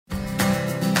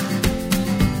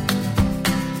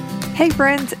Hey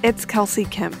friends, it's Kelsey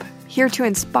Kemp, here to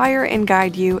inspire and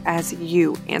guide you as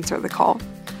you answer the call.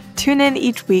 Tune in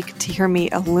each week to hear me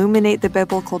illuminate the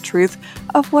biblical truth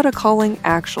of what a calling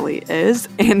actually is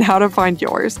and how to find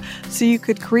yours, so you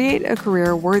could create a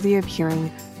career worthy of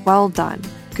hearing, "Well done,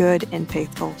 good and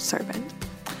faithful servant."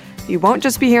 You won't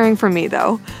just be hearing from me,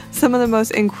 though. Some of the most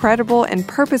incredible and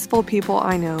purposeful people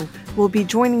I know will be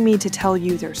joining me to tell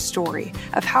you their story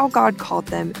of how God called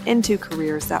them into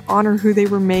careers that honor who they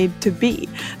were made to be.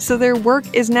 So their work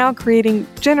is now creating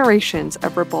generations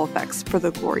of ripple effects for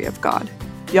the glory of God.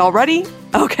 Y'all ready?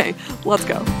 Okay, let's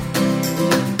go.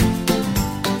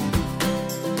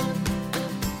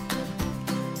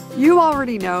 You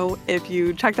already know if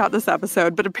you checked out this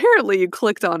episode, but apparently you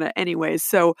clicked on it anyways.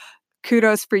 So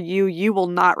kudos for you. You will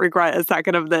not regret a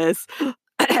second of this.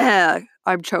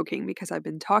 I'm choking because I've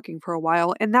been talking for a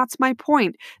while, and that's my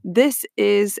point. This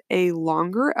is a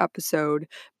longer episode,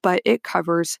 but it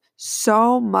covers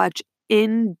so much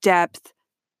in-depth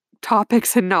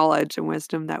topics and knowledge and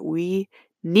wisdom that we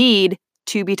need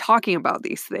to be talking about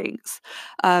these things.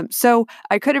 So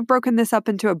I could have broken this up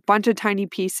into a bunch of tiny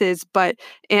pieces, I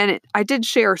did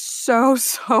share so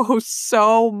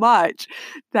much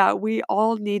that we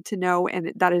all need to know,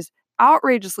 and that is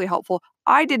outrageously helpful.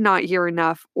 I did not hear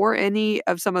enough or any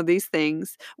of some of these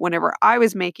things whenever I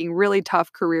was making really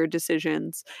tough career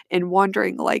decisions and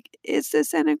wondering, is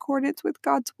this in accordance with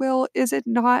God's will? Is it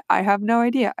not? I have no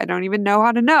idea. I don't even know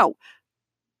how to know.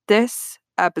 This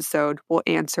episode will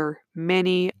answer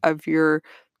many of your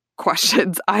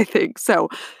questions, I think. So,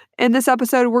 in this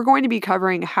episode, we're going to be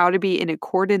covering how to be in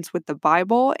accordance with the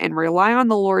Bible and rely on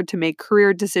the Lord to make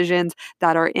career decisions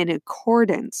that are in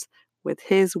accordance with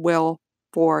His will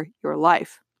for your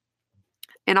life.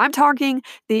 And I'm talking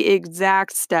the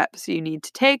exact steps you need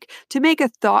to take to make a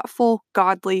thoughtful,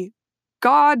 godly,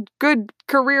 good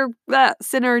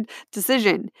career-centered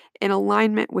decision in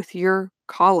alignment with your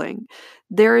calling.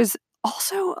 There is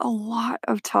also a lot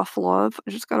of tough love,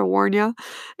 I just gotta warn you,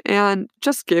 and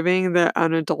just giving the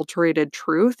unadulterated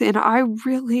truth. And I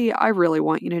really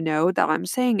want you to know that I'm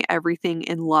saying everything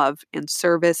in love and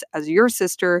service as your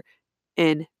sister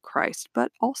in Christ,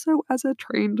 but also as a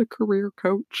trained career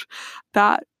coach.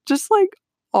 That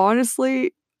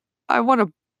honestly, I want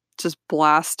to just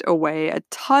blast away a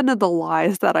ton of the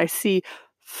lies that I see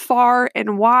far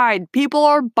and wide people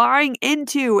are buying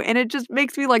into, and it just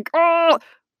makes me like, oh,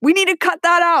 we need to cut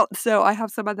that out. So I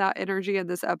have some of that energy in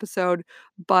this episode,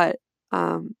 but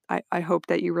I hope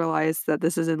that you realize that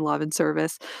this is in love and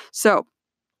service. So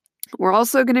we're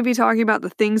also going to be talking about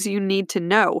the things you need to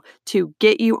know to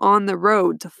get you on the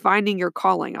road to finding your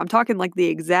calling. I'm talking like the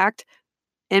exact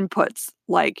inputs,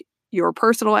 like your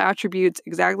personal attributes,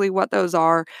 exactly what those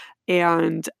are,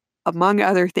 and among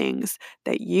other things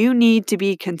that you need to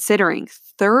be considering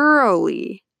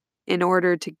thoroughly in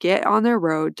order to get on the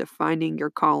road to finding your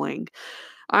calling.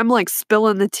 I'm like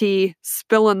spilling the tea,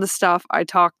 spilling the stuff. I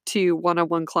talk to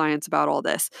one-on-one clients about all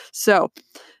this. So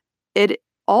it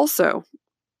also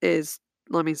is,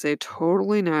 let me say,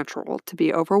 totally natural to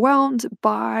be overwhelmed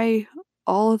by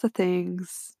all of the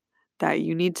things that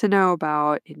you need to know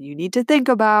about and you need to think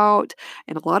about,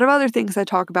 and a lot of other things I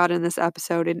talk about in this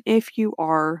episode. And if you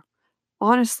are,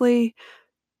 honestly,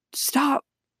 stop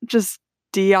just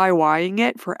DIYing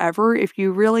it forever if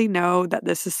you really know that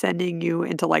this is sending you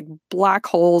into like black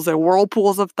holes and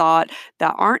whirlpools of thought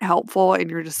that aren't helpful, and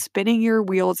you're just spinning your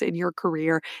wheels in your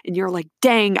career and you're like,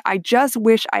 dang, I just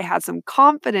wish I had some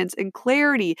confidence and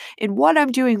clarity in what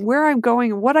I'm doing, where I'm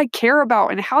going, and what I care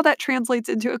about, and how that translates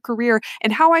into a career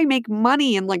and how I make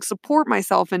money and like support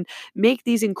myself and make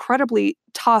these incredibly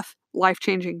tough,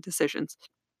 life-changing decisions.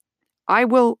 I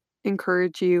will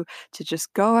encourage you to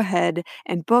just go ahead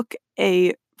and book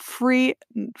a free,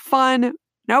 fun,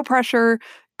 no pressure,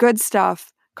 good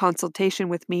stuff consultation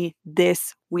with me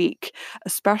this week,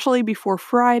 especially before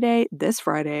this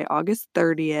Friday, August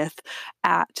 30th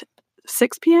at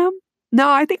 6 p.m. No,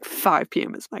 I think 5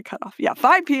 p.m. is my cutoff. Yeah,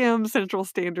 5 p.m. Central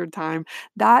Standard Time.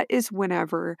 That is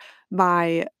whenever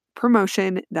my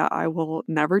promotion that I will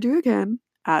never do again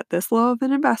at this low of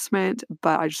an investment,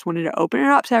 but I just wanted to open it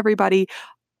up to everybody.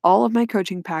 All of my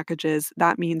coaching packages,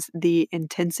 that means the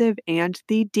intensive and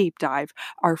the deep dive,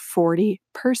 are 40%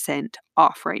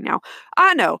 off right now.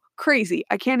 I know, crazy.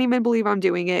 I can't even believe I'm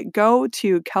doing it. Go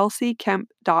to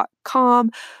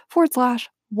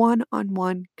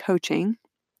kelseykemp.com/one-on-one coaching.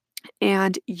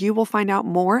 And you will find out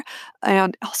more.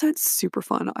 And also, it's super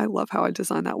fun. I love how I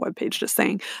designed that webpage, just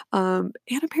saying. And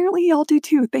apparently y'all do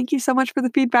too. Thank you so much for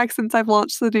the feedback since I've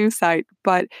launched the new site.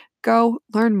 But go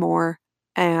learn more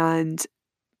and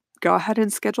go ahead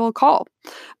and schedule a call.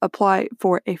 Apply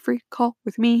for a free call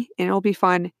with me and it'll be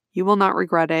fun. You will not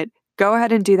regret it. Go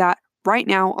ahead and do that right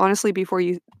now, honestly, before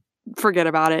you forget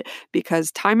about it,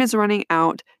 because time is running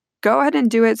out. Go ahead and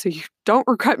do it so you don't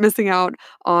regret missing out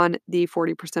on the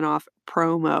 40% off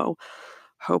promo.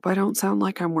 Hope I don't sound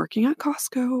like I'm working at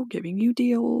Costco giving you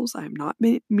deals. I'm not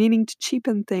meaning to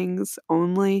cheapen things,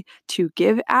 only to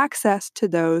give access to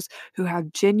those who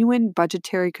have genuine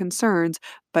budgetary concerns,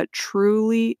 but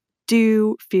truly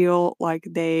do feel like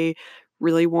they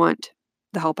really want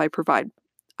the help I provide.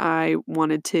 I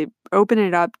wanted to open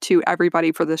it up to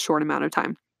everybody for this short amount of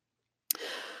time.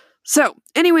 So,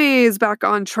 anyways, back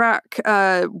on track.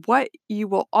 What you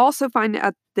will also find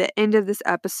at the end of this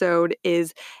episode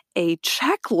is a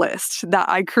checklist that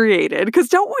I created. Because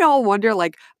don't we all wonder,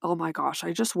 like, oh my gosh,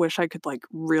 I just wish I could, like,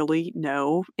 really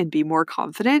know and be more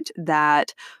confident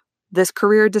that this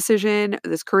career decision,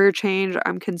 this career change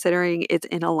I'm considering, it's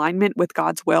in alignment with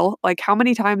God's will. Like, how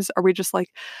many times are we just like,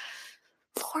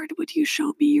 Lord, would you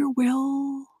show me your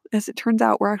will? As it turns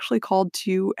out, we're actually called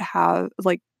to have,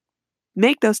 like,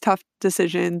 make those tough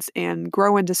decisions and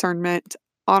grow in discernment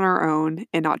on our own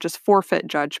and not just forfeit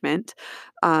judgment,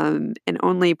 and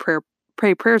only pray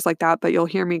prayers like that. But you'll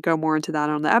hear me go more into that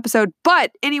on the episode.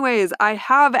 But anyways, I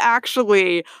have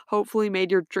actually hopefully made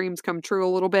your dreams come true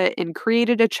a little bit and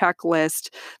created a checklist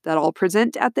that I'll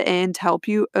present at the end to help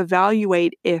you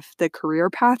evaluate if the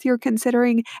career path you're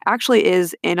considering actually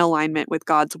is in alignment with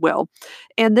God's will.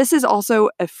 And this is also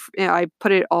I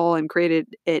put it all and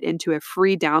created it into a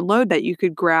free download that you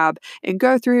could grab and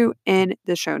go through in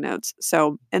the show notes.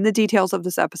 So in the details of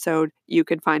this episode, you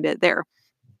could find it there.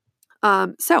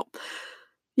 So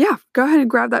yeah, go ahead and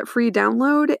grab that free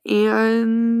download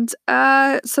and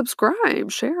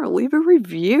subscribe, share, leave a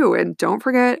review, and don't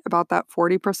forget about that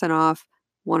 40% off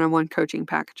one-on-one coaching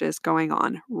packages going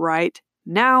on right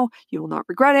now. You will not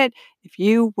regret it. If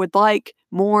you would like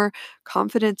more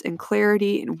confidence and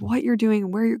clarity in what you're doing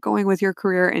and where you're going with your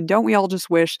career, and don't we all just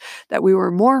wish that we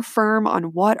were more firm on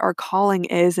what our calling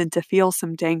is and to feel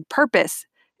some dang purpose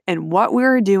in what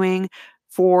we're doing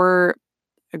for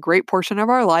a great portion of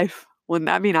our life? Wouldn't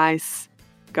that be nice?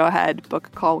 Go ahead, book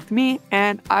a call with me,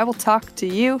 and I will talk to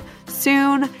you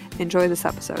soon. Enjoy this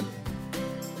episode.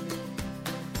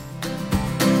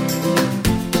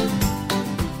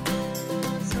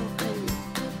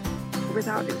 So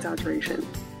without exaggeration,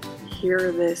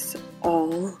 hear this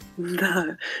all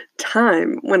the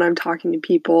time when I'm talking to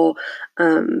people,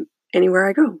 anywhere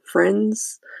I go,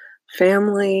 friends,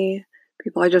 family,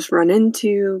 people I just run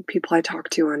into, people I talk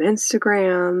to on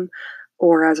Instagram,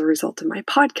 or as a result of my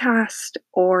podcast,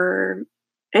 or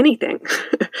anything.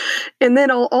 And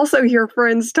then I'll also hear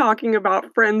friends talking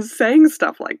about friends saying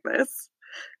stuff like this.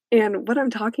 And what I'm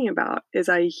talking about is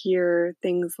I hear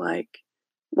things like,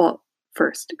 well,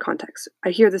 first, context.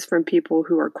 I hear this from people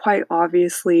who are quite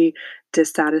obviously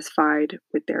dissatisfied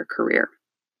with their career.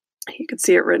 You can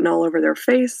see it written all over their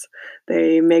face.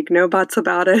 They make no buts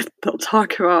about it. They'll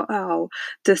talk about how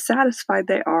dissatisfied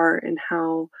they are and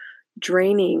how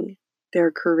draining their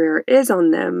career is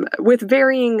on them, with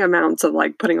varying amounts of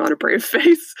like putting on a brave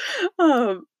face.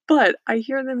 But I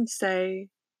hear them say,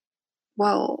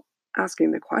 well,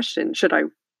 asking the question, should I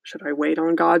wait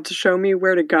on God to show me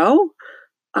where to go?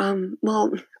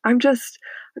 Well, I'm just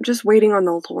waiting on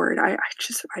the Lord. I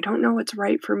don't know what's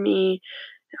right for me.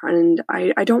 And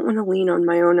I don't want to lean on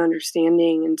my own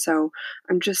understanding. And so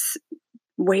I'm just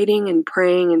waiting and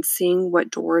praying and seeing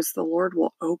what doors the Lord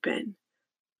will open.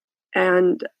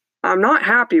 And I'm not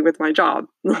happy with my job,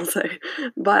 I'll say,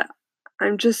 but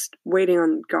I'm just waiting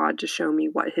on God to show me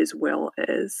what his will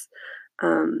is,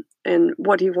 and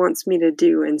what he wants me to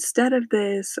do instead of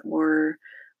this, or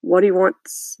what he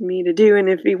wants me to do, and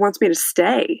if he wants me to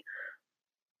stay.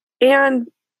 And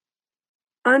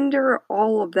under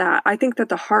all of that, I think that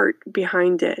the heart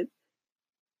behind it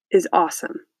is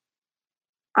awesome.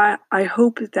 I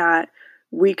hope that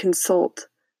we consult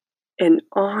and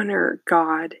honor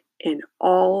God in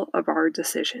all of our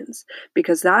decisions,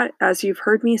 because that, as you've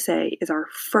heard me say, is our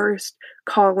first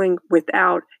calling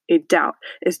without a doubt,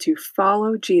 is to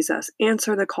follow Jesus,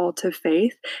 answer the call to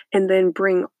faith, and then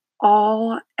bring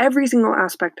every single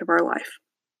aspect of our life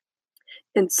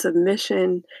in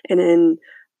submission and in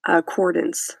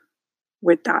accordance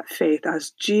with that faith as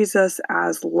Jesus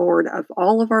as Lord of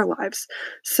all of our lives.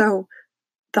 So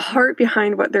the heart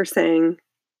behind what they're saying,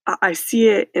 I see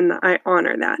it and I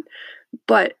honor that.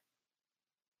 But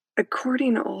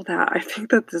according to all that, I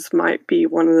think that this might be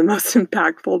one of the most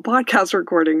impactful podcast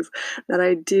recordings that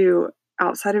I do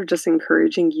outside of just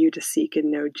encouraging you to seek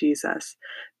and know Jesus.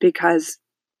 Because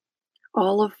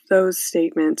All of those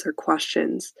statements or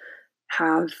questions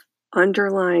have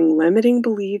underlying limiting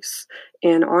beliefs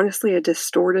and honestly a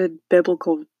distorted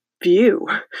biblical view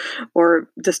or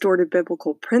distorted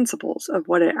biblical principles of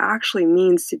what it actually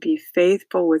means to be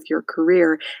faithful with your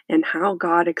career and how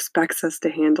God expects us to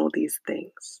handle these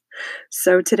things.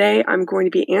 So today I'm going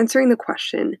to be answering the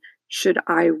question, should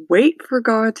I wait for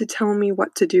God to tell me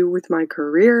what to do with my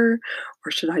career,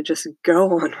 or should I just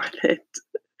go on with it?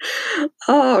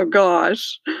 Oh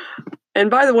gosh. And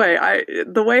by the way,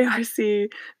 the way I see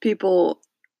people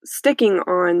sticking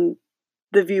on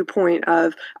the viewpoint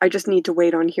of I just need to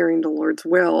wait on hearing the Lord's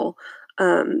will,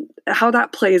 how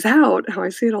that plays out, how I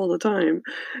see it all the time,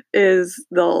 is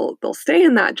they'll stay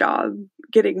in that job,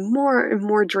 getting more and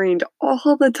more drained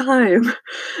all the time,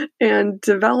 and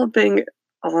developing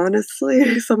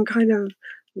honestly some kind of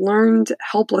learned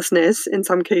helplessness in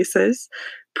some cases,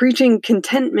 preaching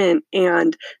contentment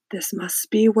and this must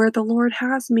be where the Lord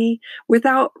has me,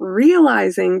 without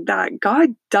realizing that God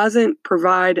doesn't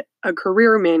provide a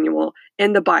career manual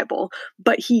in the Bible,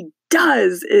 but He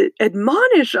does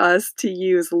admonish us to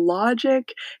use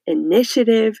logic,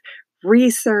 initiative,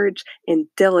 research, and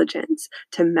diligence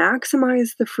to maximize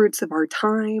the fruits of our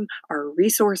time, our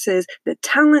resources, the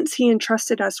talents He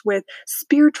entrusted us with,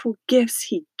 spiritual gifts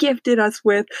He gifted us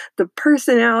with, the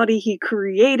personality He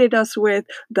created us with,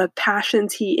 the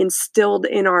passions He instilled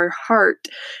in our heart,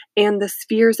 and the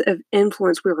spheres of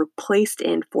influence we were placed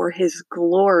in for His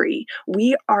glory.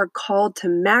 We are called to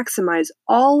maximize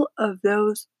all of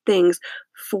those things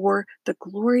for the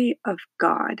glory of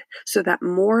God, so that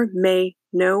more may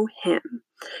know Him,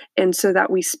 and so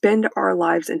that we spend our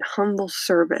lives in humble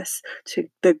service to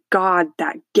the God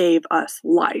that gave us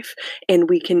life. And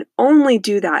we can only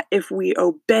do that if we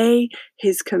obey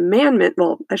His commandment.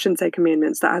 Well, I shouldn't say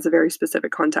commandments, that has a very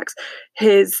specific context.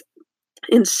 His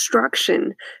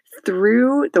instruction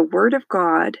through the Word of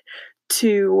God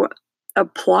to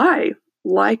apply,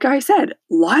 like I said,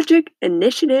 logic,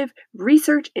 initiative,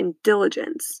 research, and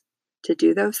diligence to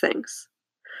do those things.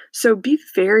 So be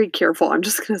very careful, I'm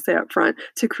just going to say up front,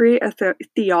 to create a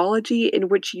theology in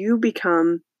which you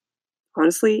become,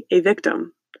 honestly, a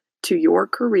victim to your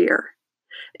career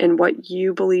and what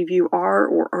you believe you are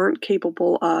or aren't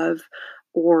capable of,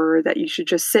 or that you should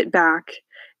just sit back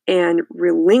and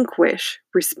relinquish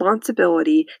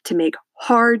responsibility to make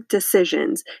hard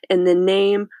decisions in the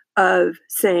name of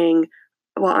saying,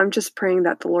 well, I'm just praying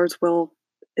that the Lord's will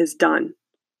is done.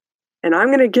 And I'm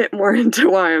going to get more into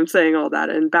why I'm saying all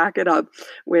that and back it up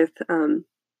with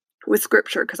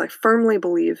scripture, because I firmly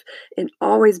believe in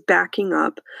always backing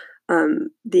up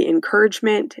the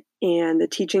encouragement and the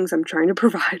teachings I'm trying to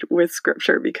provide with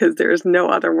scripture, because there is no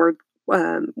other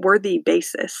worthy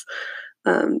basis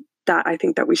that I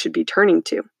think that we should be turning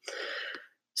to.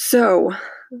 So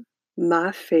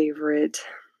my favorite,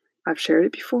 I've shared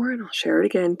it before and I'll share it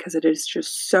again because it is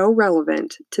just so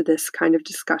relevant to this kind of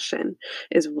discussion,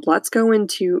 is let's go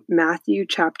into Matthew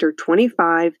chapter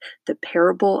 25, the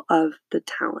parable of the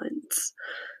talents.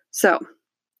 So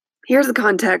here's the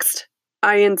context.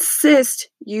 I insist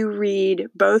you read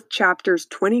both chapters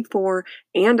 24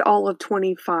 and all of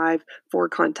 25 for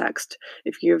context.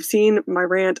 If you have seen my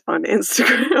rant on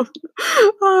Instagram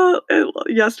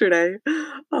yesterday,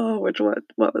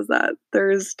 what was that?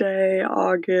 Thursday,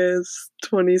 August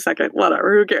 22nd,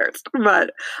 whatever, who cares? But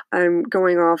I'm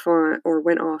going off on, or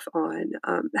went off on,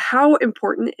 how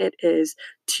important it is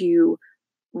to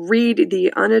read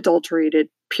the unadulterated,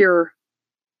 pure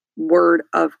Word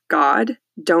of God.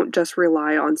 Don't just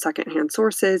rely on secondhand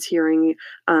sources,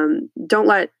 don't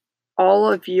let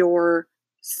all of your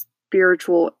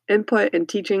spiritual input and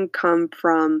teaching come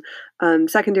from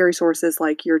secondary sources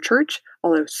like your church,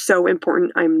 although so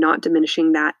important. I'm not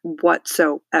diminishing that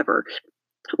whatsoever.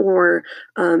 Or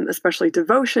especially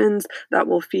devotions that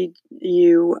will feed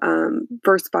you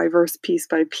verse by verse, piece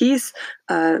by piece,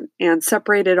 and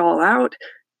separate it all out.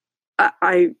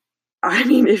 I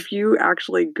mean, if you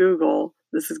actually Google,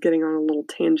 this is getting on a little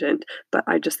tangent, but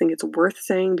I just think it's worth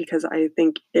saying because I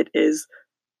think it is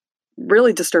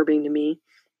really disturbing to me,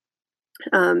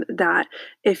 that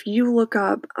if you look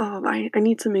up, I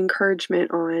need some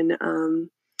encouragement on,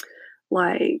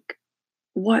 like,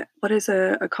 what is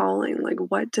a calling? Like,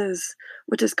 what does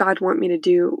God want me to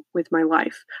do with my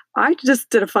life? I just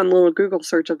did a fun little Google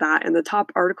search of that, and the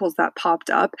top articles that popped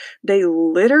up, they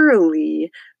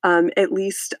literally, at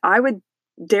least I would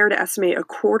dare to estimate a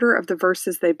quarter of the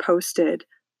verses they posted.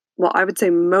 Well, I would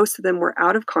say most of them were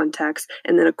out of context,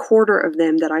 and then a quarter of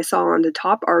them that I saw on the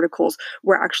top articles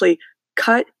were actually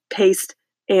cut, paste,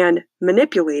 and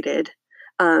manipulated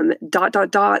dot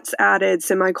dot dots added,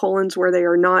 semicolons where they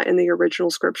are not in the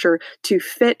original scripture to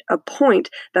fit a point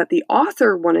that the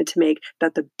author wanted to make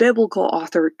that the biblical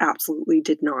author absolutely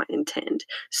did not intend.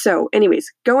 So,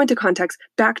 anyways, go into context.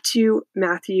 Back to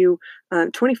Matthew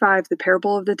 25, the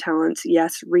parable of the talents.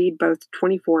 Yes, read both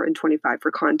 24 and 25 for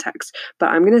context. But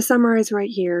I'm going to summarize right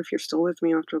here if you're still with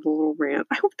me after the little rant.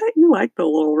 I hope that you like the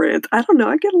little rant. I don't know.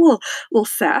 I get a little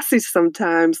sassy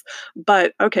sometimes.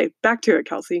 But okay, back to it,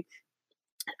 Kelsey.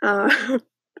 Uh,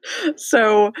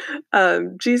 so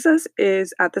Jesus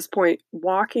is at this point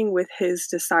walking with his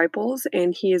disciples,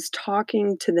 and he is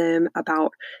talking to them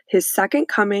about his second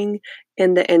coming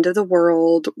and the end of the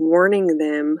world, warning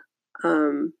them.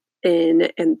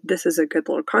 And this is a good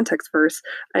little context verse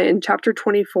in chapter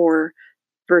 24,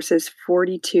 verses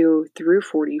 42 through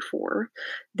 44.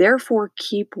 Therefore,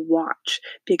 keep watch,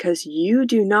 because you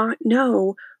do not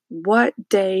know what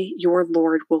day your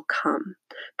Lord will come.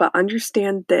 But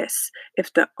understand this: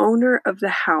 if the owner of the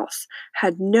house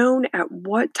had known at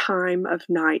what time of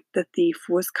night the thief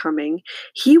was coming,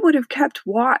 he would have kept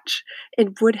watch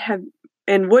and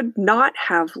would not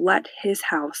have let his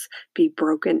house be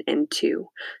broken into.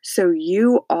 So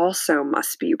you also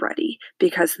must be ready,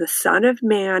 because the Son of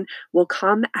Man will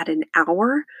come at an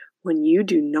hour when you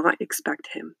do not expect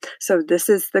him. So this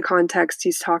is the context.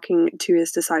 He's talking to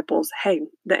his disciples. Hey,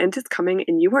 the end is coming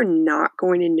and you are not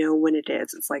going to know when it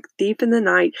is. It's like thief in the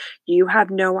night. You have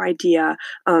no idea.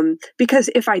 Because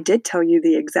if I did tell you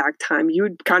the exact time, you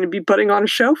would kind of be putting on a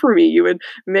show for me. You would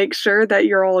make sure that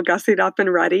you're all gussied up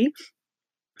and ready.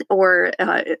 Or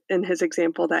in his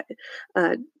example that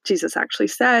Jesus actually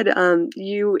said,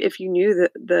 if you knew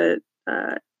that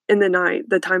in the night,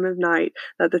 the time of night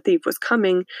that the thief was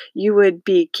coming, you would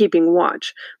be keeping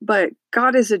watch. But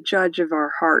God is a judge of our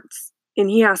hearts, and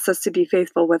he asks us to be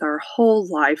faithful with our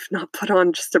whole life, not put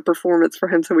on just a performance for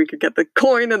him so we could get the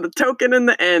coin and the token in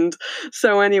the end.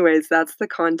 So anyways, that's the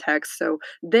context. So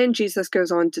then Jesus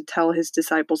goes on to tell his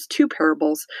disciples two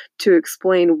parables to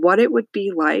explain what it would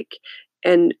be like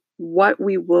and what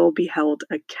we will be held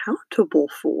accountable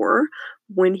for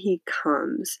when he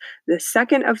comes. The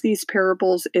second of these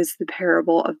parables is the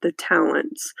parable of the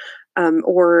talents,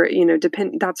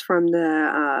 that's from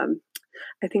the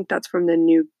I think that's from the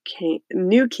New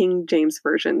King James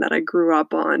version that I grew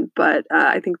up on, but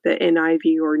I think the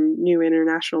NIV or New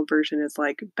International Version is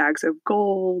like bags of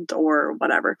gold or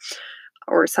whatever,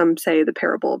 or some say the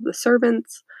parable of the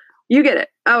servants. You get it.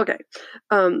 Okay.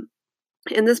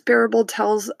 And this parable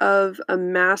tells of a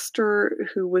master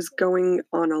who was going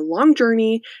on a long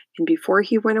journey, and before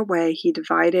he went away, he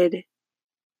divided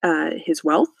his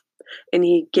wealth, and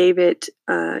he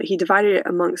divided it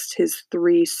amongst his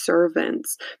three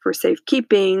servants for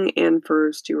safekeeping and for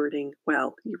stewarding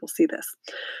well. You will see this.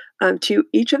 To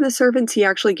each of the servants, he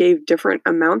actually gave different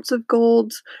amounts of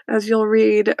gold, as you'll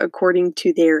read, according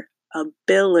to their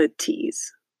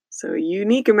abilities. So a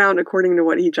unique amount according to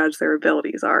what he judged their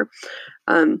abilities are.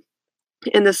 And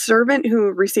the servant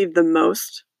who received the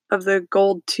most of the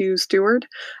gold to steward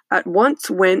at once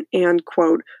went and,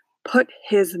 quote, put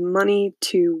his money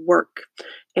to work,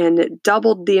 and it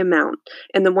doubled the amount.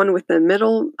 And the one with the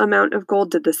middle amount of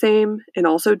gold did the same and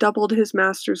also doubled his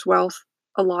master's wealth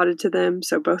allotted to them.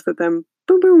 So both of them,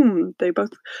 boom, boom, they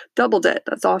both doubled it.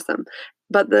 That's awesome.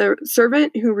 But the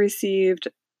servant who received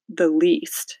the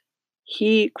least,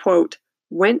 he, quote,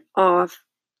 went off,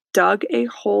 dug a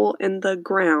hole in the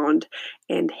ground,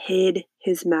 and hid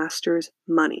his master's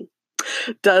money.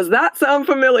 Does that sound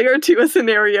familiar to a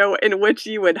scenario in which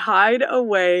you would hide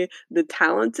away the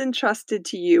talents entrusted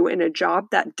to you in a job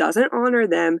that doesn't honor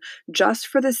them just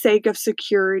for the sake of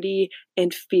security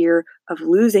and fear of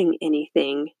losing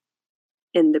anything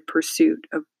in the pursuit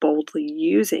of boldly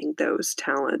using those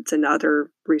talents and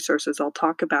other resources I'll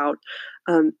talk about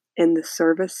in the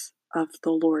service of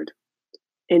the Lord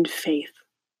in faith?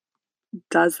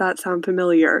 Does that sound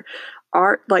familiar?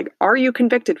 Are you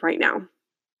convicted right now?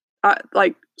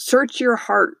 Search your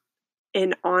heart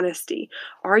in honesty.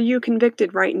 Are you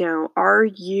convicted right now? Are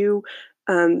you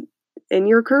in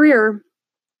your career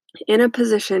in a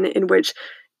position in which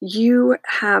you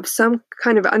have some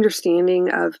kind of understanding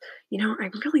of, I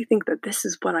really think that this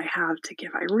is what I have to give.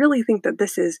 I really think that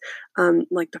this is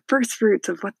like the first fruits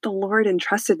of what the Lord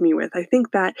entrusted me with. I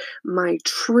think that my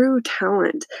true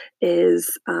talent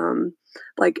is an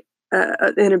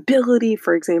ability,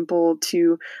 for example,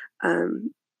 to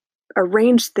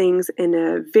arrange things in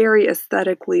a very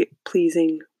aesthetically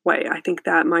pleasing way. I think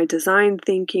that my design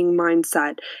thinking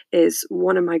mindset is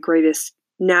one of my greatest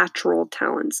natural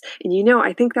talents. And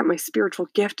I think that my spiritual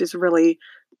gift is really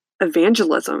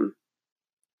evangelism.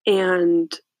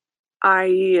 And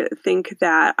I think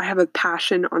that I have a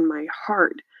passion on my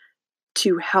heart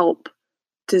to help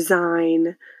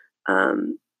design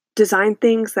design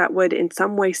things that would in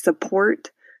some way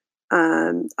support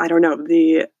I don't know,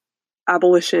 the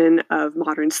abolition of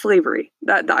modern slavery.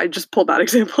 That I just pulled that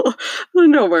example out of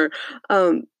nowhere.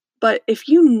 Um, but if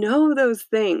you know those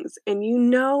things and you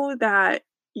know that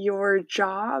your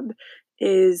job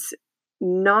is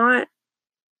not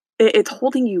it's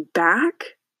holding you back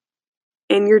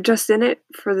and you're just in it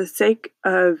for the sake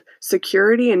of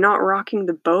security and not rocking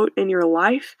the boat in your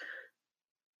life,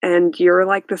 and you're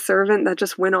like the servant that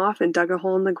just went off and dug a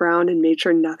hole in the ground and made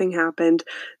sure nothing happened,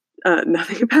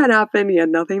 nothing bad happened, you had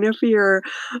nothing to fear,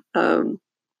 um,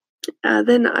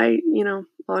 then I,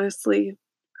 honestly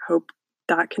hope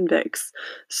that convicts.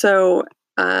 So,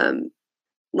 um,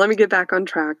 let me get back on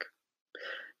track.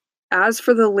 As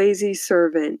for the lazy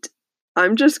servant,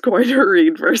 I'm just going to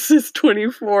read verses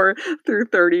 24 through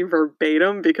 30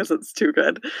 verbatim because it's too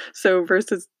good. So verse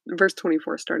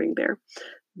 24 starting there.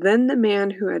 Then the man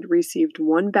who had received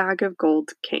 1 bag of gold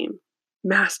came.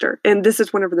 Master, and this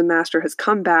is whenever the master has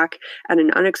come back at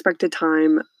an unexpected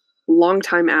time, long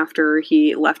time after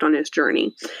he left on his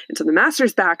journey. And so the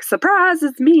master's back. Surprise,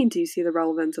 it's me. Do you see the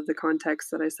relevance of the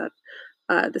context that I set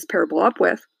this parable up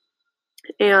with?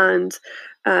 And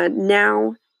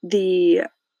now the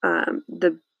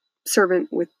servant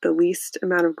with the least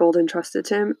amount of gold entrusted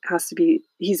to him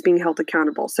he's being held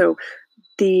accountable. So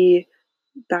the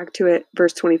back to it,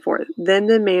 verse 24. Then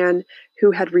the man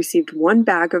who had received 1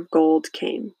 bag of gold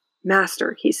came.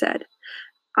 Master, he said,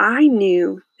 I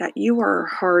knew that you are a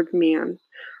hard man,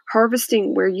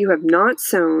 harvesting where you have not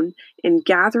sown and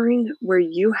gathering where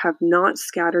you have not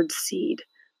scattered seed.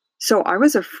 So I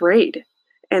was afraid,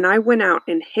 and I went out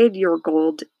and hid your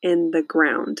gold in the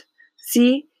ground.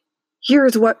 See,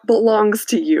 here's what belongs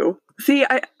to you. See,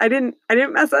 I didn't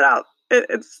mess it up.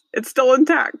 It's still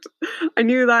intact. I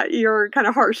knew that you're kind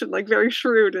of harsh and like very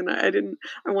shrewd, and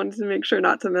I wanted to make sure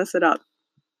not to mess it up.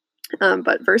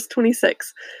 But verse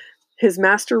 26, his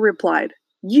master replied,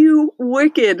 "You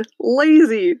wicked,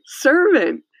 lazy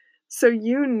servant! So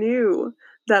you knew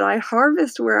that I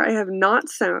harvest where I have not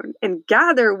sown and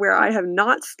gather where I have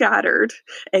not scattered."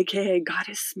 AKA, God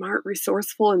is smart,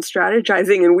 resourceful, and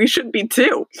strategizing, and we should be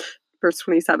too. Verse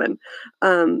 27.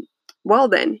 Well,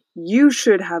 then, you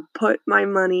should have put my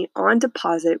money on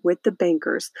deposit with the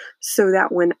bankers so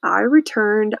that when I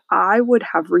returned, I would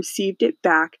have received it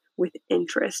back with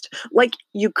interest. Like,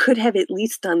 you could have at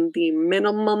least done the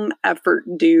minimum effort,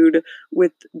 dude,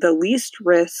 with the least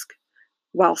risk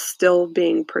while still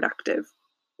being productive.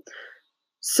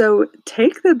 So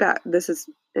take the bag. This is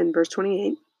in verse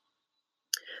 28.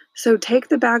 So take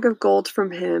the bag of gold from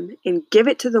him and give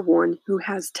it to the one who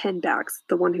has 10 bags,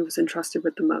 the one who was entrusted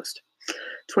with the most.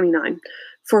 29.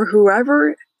 For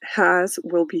whoever has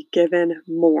will be given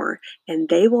more, and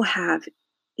they will have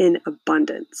in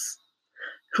abundance.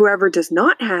 Whoever does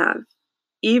not have,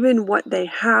 even what they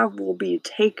have will be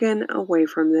taken away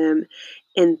from them,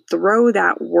 and throw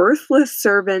that worthless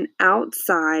servant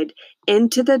outside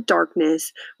into the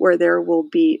darkness where there will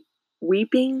be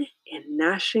weeping and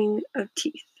gnashing of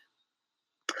teeth.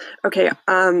 Okay,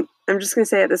 I'm just going to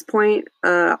say at this point,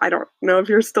 I don't know if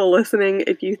you're still listening,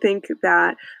 if you think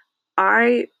that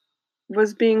I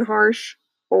was being harsh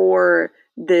or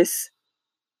this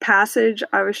passage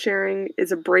I was sharing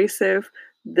is abrasive.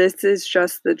 This is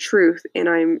just the truth,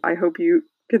 and I hope you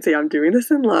can see I'm doing this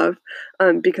in love,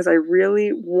 because I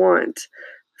really want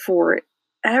for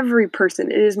every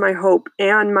person, it is my hope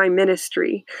and my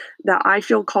ministry that I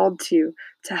feel called to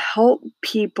help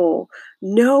people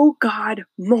know God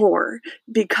more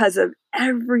because of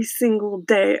every single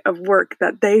day of work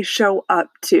that they show up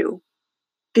to,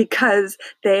 because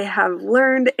they have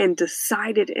learned and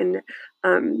decided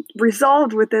and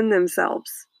resolved within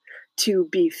themselves to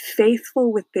be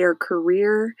faithful with their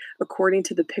career according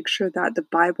to the picture that the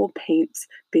Bible paints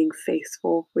being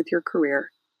faithful with your career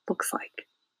looks like.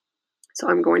 So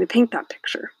I'm going to paint that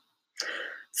picture.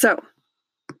 So,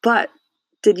 but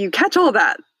did you catch all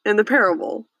that in the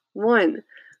parable? 1,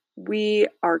 we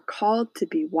are called to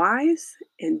be wise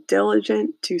and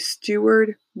diligent to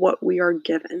steward what we are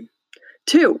given.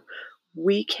 2,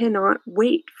 we cannot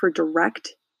wait for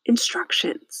direct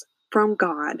instructions from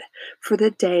God for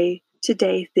the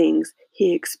day-to-day things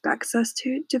He expects us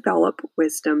to develop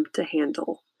wisdom to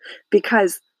handle.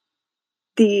 Because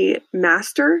the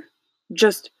master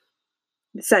just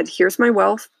said, here's my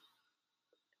wealth.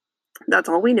 That's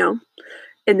all we know.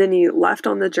 And then he left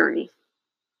on the journey.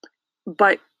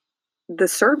 But the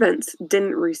servants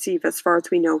didn't receive, as far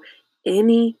as we know,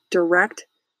 any direct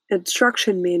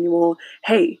instruction manual,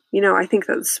 hey, I think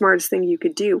that the smartest thing you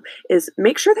could do is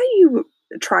make sure that you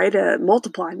try to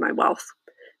multiply my wealth.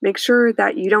 Make sure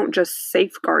that you don't just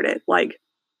safeguard it like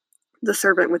the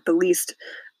servant with the least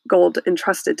gold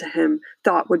entrusted to him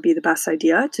thought would be the best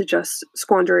idea, to just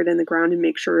squander it in the ground and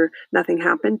make sure nothing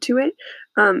happened to it.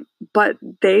 But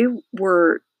they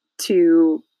were,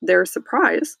 to their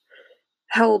surprise,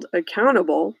 held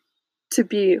accountable to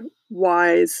be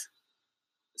wise,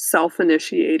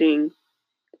 self-initiating,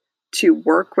 to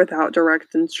work without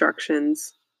direct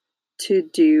instructions, to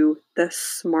do the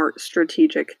smart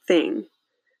strategic thing.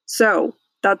 So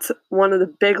that's one of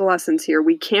the big lessons here.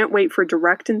 We can't wait for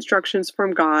direct instructions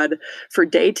from God for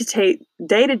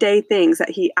day-to-day things that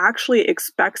he actually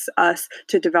expects us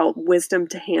to develop wisdom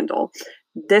to handle.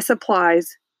 This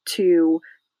applies to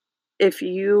if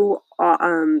you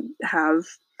have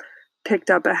picked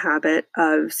up a habit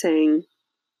of saying,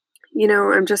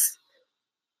 I'm just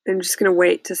going to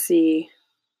wait to see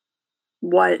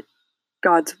what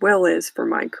God's will is for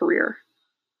my career.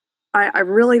 I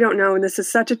really don't know. And this is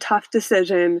such a tough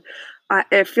decision.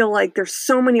 I feel like there's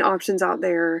so many options out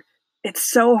there. It's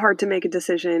so hard to make a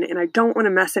decision, and I don't want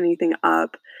to mess anything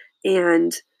up.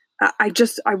 And I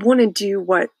want to do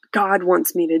what God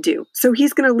wants me to do. So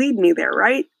he's going to lead me there,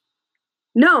 right?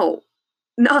 No,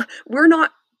 we're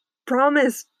not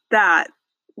promised that.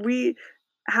 We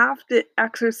have to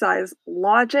exercise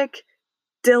logic,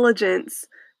 diligence,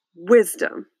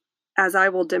 wisdom, as I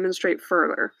will demonstrate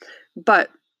further. But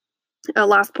a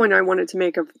last point I wanted to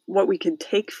make of what we could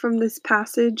take from this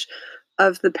passage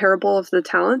of the parable of the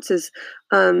talents is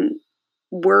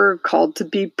we're called to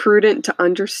be prudent, to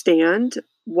understand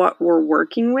what we're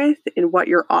working with and what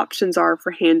your options are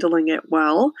for handling it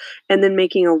well, and then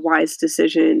making a wise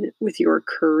decision with your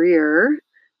career,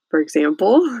 for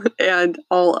example, and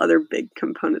all other big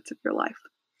components of your life.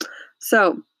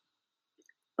 So,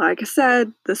 like I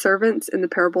said, the servants in the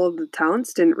parable of the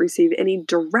talents didn't receive any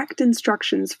direct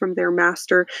instructions from their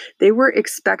master. They were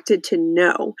expected to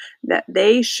know that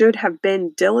they should have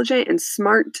been diligent and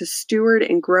smart to steward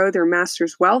and grow their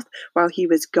master's wealth while he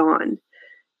was gone.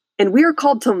 And we are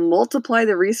called to multiply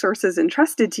the resources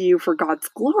entrusted to you for God's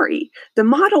glory. The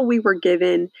model we were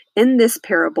given in this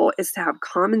parable is to have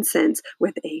common sense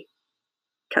with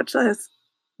catch this,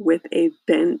 with a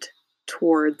bent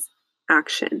towards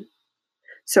action.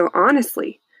 So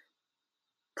honestly,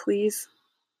 please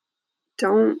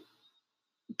don't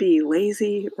be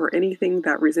lazy or anything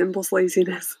that resembles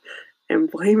laziness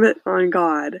and blame it on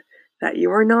God that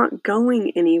you are not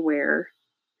going anywhere,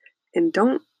 and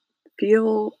don't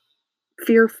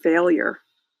fear failure.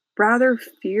 Rather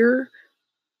fear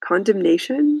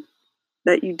condemnation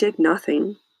that you did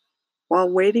nothing while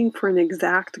waiting for an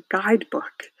exact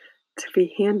guidebook to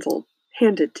be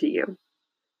handed to you.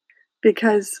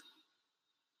 Because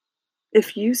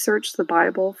if you search the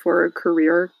Bible for a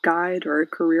career guide or a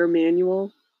career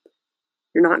manual,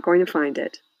 you're not going to find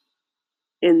it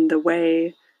in the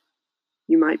way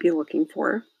you might be looking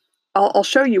for. I'll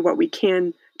show you what we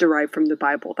can derive from the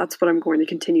Bible. That's what I'm going to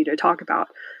continue to talk about.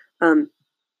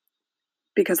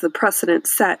 Because the precedent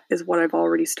set is what I've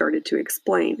already started to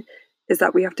explain, is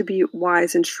that we have to be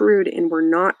wise and shrewd, and we're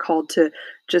not called to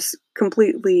just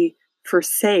completely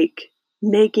forsake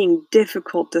making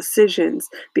difficult decisions,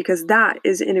 because that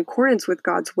is in accordance with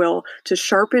God's will to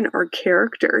sharpen our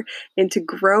character and to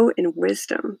grow in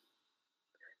wisdom.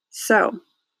 So,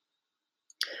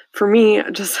 for me,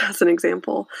 just as an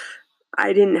example,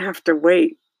 I didn't have to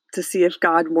wait to see if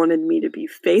God wanted me to be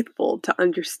faithful to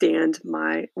understand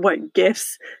what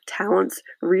gifts, talents,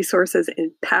 resources,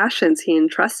 and passions he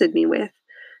entrusted me with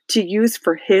to use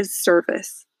for his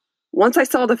service. Once I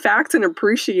saw the facts and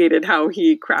appreciated how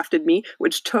he crafted me,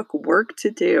 which took work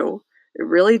to do, it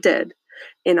really did,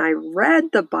 and I read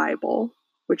the Bible,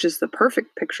 which is the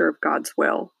perfect picture of God's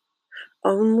will,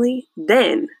 only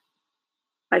then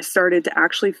I started to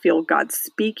actually feel God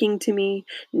speaking to me,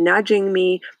 nudging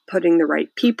me, putting the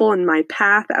right people in my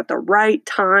path at the right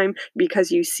time,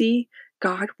 because you see,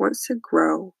 God wants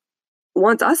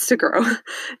us to grow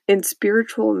in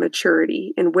spiritual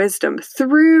maturity and wisdom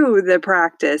through the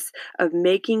practice of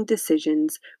making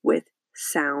decisions with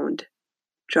sound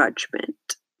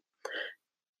judgment.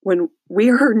 When we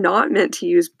are not meant to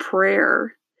use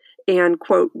prayer and,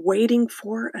 quote, waiting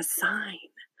for a sign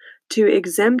to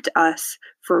exempt us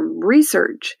from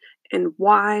research and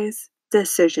wise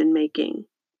decision making.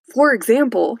 For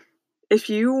example, if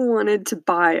you wanted to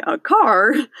buy a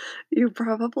car, you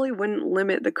probably wouldn't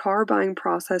limit the car buying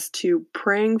process to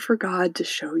praying for God to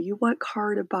show you what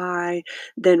car to buy,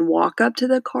 then walk up to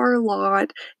the car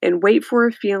lot and wait for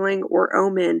a feeling or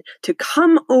omen to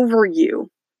come over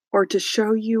you or to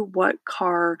show you what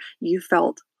car you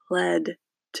felt led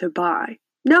to buy.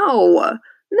 No,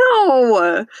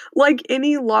 no. Like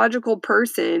any logical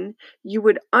person, you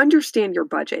would understand your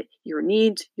budget, your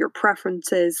needs, your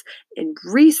preferences, and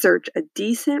research a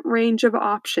decent range of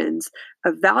options,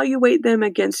 evaluate them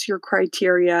against your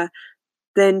criteria,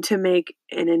 then to make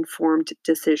an informed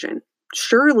decision.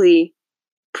 Surely,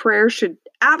 prayer should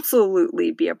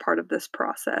absolutely be a part of this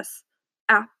process.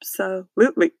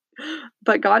 Absolutely.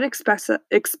 But God expects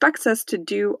us to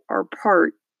do our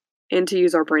part and to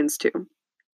use our brains too.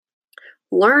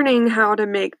 Learning how to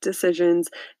make decisions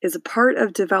is a part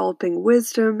of developing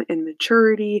wisdom and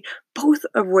maturity, both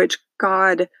of which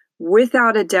God,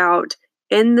 without a doubt,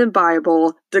 in the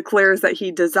Bible declares that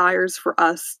He desires for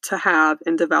us to have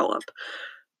and develop.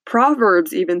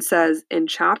 Proverbs even says in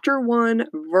chapter 1,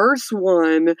 verse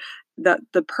 1, that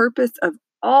the purpose of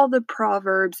all the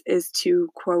Proverbs is to,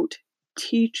 quote,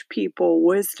 teach people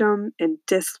wisdom and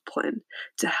discipline,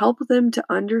 to help them to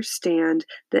understand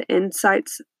the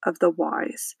insights of the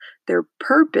wise. Their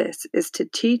purpose is to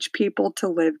teach people to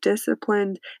live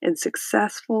disciplined and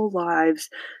successful lives,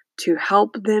 to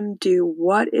help them do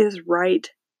what is right,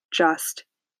 just,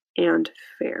 and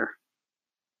fair.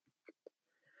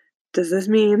 Does this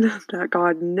mean that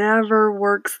God never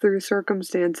works through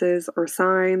circumstances or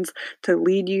signs to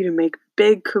lead you to make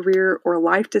big career or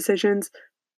life decisions?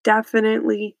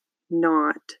 Definitely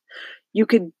not. You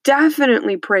could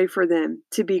definitely pray for them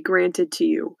to be granted to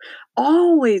you.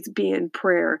 Always be in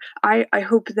prayer. I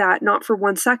hope that not for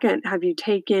 1 second have you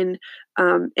taken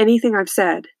anything I've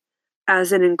said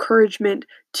as an encouragement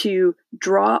to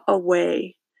draw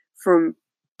away from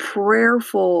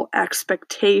prayerful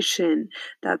expectation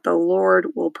that the Lord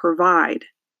will provide.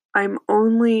 I'm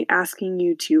only asking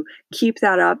you to keep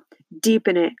that up,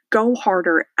 deepen it, go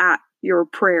harder at your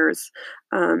prayers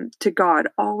to God,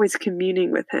 always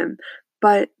communing with Him.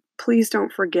 But please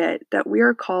don't forget that we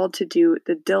are called to do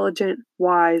the diligent,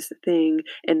 wise thing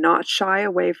and not shy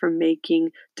away from making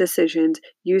decisions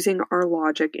using our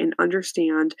logic and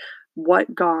understand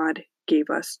what God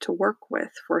gave us to work with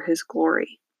for His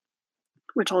glory,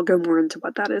 which I'll go more into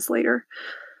what that is later.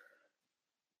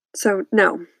 So,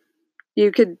 no,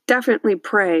 you could definitely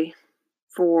pray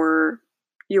for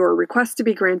your request to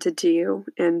be granted to you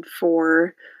and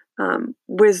for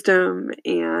wisdom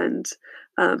and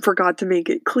for God to make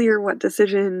it clear what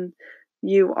decision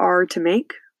you are to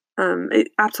make.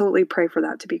 Absolutely pray for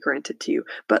that to be granted to you.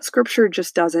 But scripture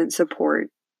just doesn't support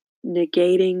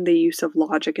negating the use of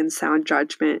logic and sound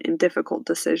judgment in difficult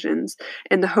decisions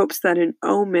in the hopes that an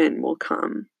omen will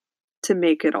come to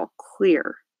make it all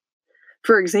clear.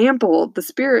 For example, the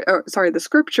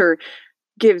scripture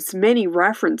gives many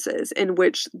references in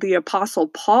which the Apostle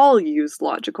Paul used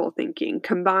logical thinking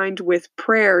combined with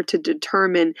prayer to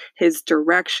determine his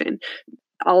direction.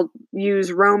 I'll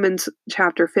use Romans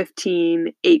chapter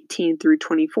 15, 18 through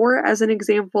 24 as an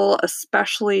example,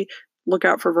 especially look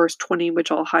out for verse 20, which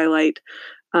I'll highlight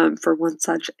for one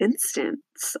such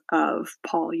instance of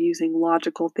Paul using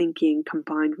logical thinking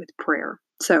combined with prayer.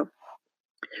 So,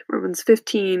 Romans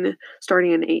 15,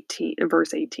 starting in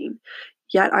verse 18.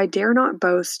 Yet I dare not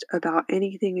boast about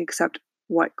anything except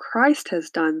what Christ has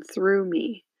done through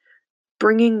me,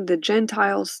 bringing the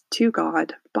Gentiles to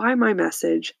God by my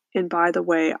message and by the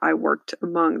way I worked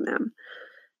among them.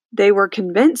 They were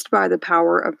convinced by the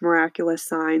power of miraculous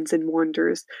signs and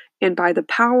wonders and by the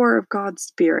power of God's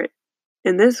Spirit.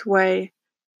 In this way,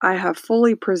 I have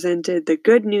fully presented the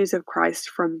good news of Christ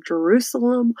from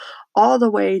Jerusalem all the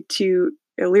way to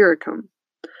Illyricum.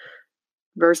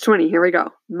 Verse 20, here we go.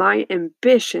 My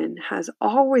ambition has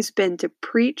always been to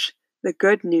preach the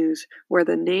good news where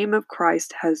the name of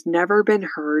Christ has never been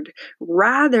heard,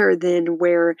 rather than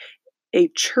where a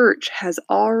church has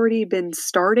already been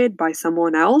started by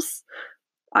someone else.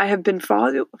 I have been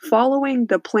following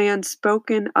the plan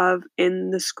spoken of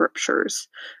in the scriptures,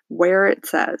 where it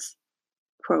says,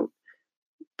 quote,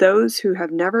 those who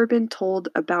have never been told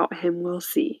about him will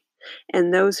see,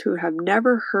 and those who have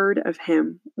never heard of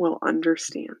him will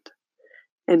understand.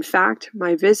 In fact,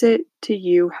 my visit to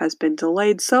you has been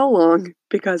delayed so long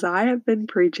because I have been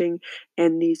preaching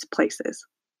in these places.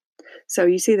 So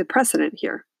you see the precedent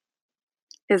here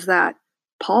is that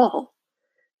Paul,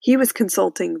 he was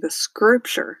consulting the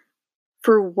scripture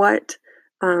for what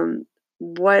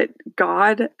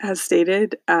God has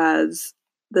stated as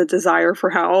the desire for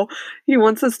how he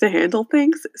wants us to handle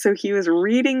things. So he was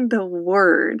reading the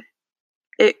word.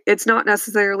 It's not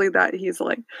necessarily that he's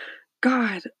like,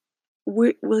 God,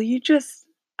 will you just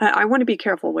I want to be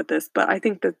careful with this, but I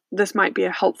think that this might be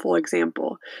a helpful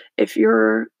example. If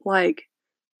you're like,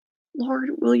 Lord,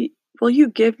 will you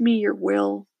give me your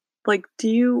will? Like,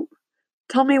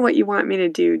 tell me what you want me to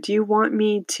do. Do you want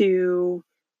me to,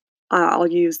 I'll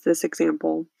use this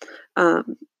example. Do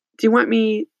you want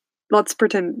me, let's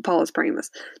pretend Paul is praying this.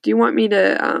 Do you want me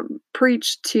to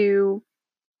preach to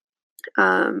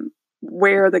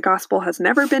where the gospel has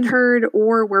never been heard,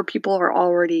 or where people are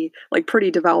already like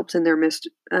pretty developed in their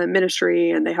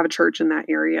ministry and they have a church in that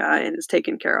area and it's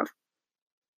taken care of?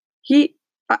 He,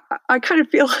 I kind of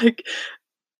feel like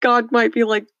God might be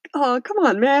like, "Oh, come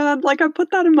on, man! Like I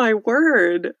put that in my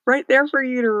word right there for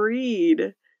you to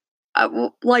read."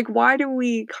 Like, why do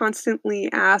we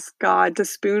constantly ask God to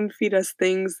spoon feed us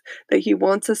things that He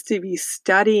wants us to be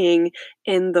studying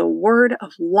in the Word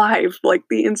of life, like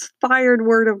the inspired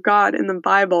Word of God in the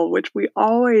Bible, which we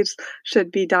always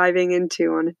should be diving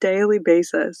into on a daily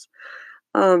basis?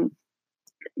 Um,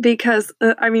 because,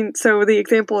 I mean, so the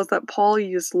example is that Paul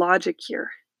used logic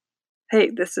here. Hey,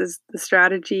 this is the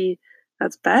strategy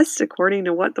that's best according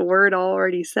to what the Word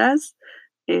already says,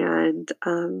 and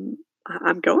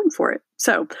I'm going for it.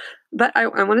 So, but I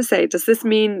want to say, does this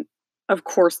mean, of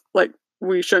course, like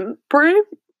we shouldn't pray,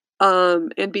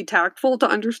 and be tactful to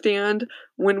understand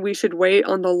when we should wait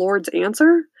on the Lord's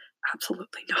answer?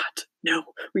 Absolutely not. No,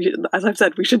 as I've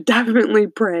said, we should definitely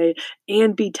pray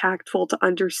and be tactful to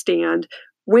understand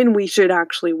when we should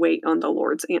actually wait on the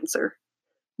Lord's answer.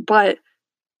 But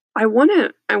I want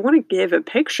to give a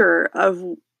picture of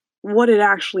what it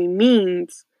actually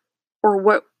means, or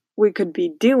what we could be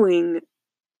doing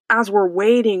as we're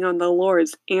waiting on the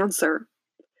Lord's answer.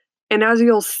 And as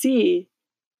you'll see,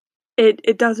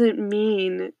 it doesn't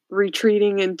mean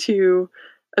retreating into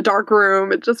a dark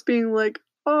room. It's just being like,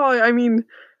 oh, I mean,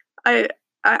 I,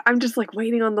 I'm just like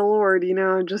waiting on the Lord,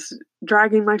 I'm just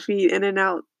dragging my feet in and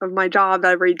out of my job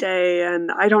every day, and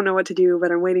I don't know what to do,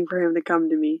 but I'm waiting for Him to come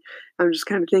to me. I'm just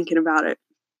kind of thinking about it.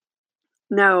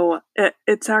 No,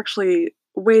 it's actually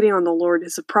waiting on the Lord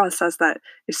is a process that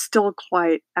is still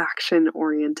quite action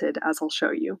oriented, as I'll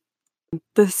show you.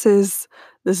 This is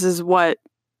this is what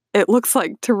it looks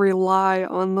like to rely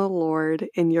on the Lord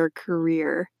in your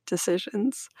career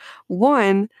decisions.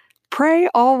 1, pray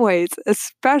always,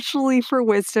 especially for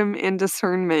wisdom and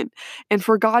discernment, and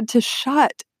for God to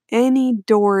shut any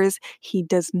doors He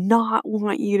does not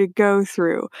want you to go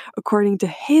through, according to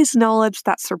His knowledge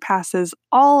that surpasses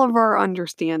all of our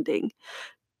understanding.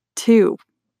 2,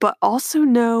 but also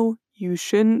know you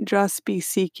shouldn't just be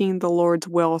seeking the Lord's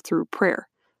will through prayer.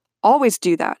 Always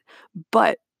do that,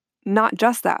 but not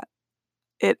just that.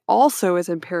 It also is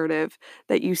imperative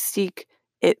that you seek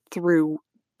it through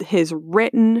His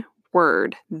written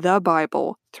word, the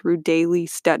Bible, through daily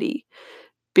study,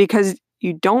 because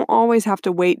you don't always have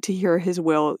to wait to hear His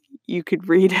will. You could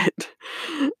read it.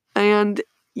 And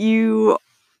you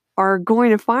are you going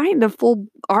to find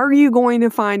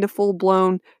a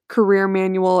full-blown career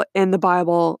manual in the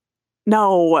Bible?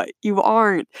 No, you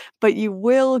aren't, but you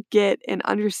will get an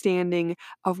understanding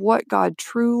of what God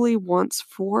truly wants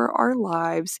for our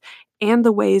lives and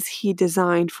the ways He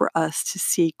designed for us to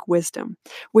seek wisdom,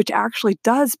 which actually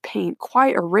does paint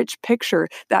quite a rich picture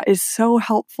that is so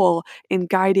helpful in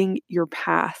guiding your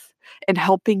path and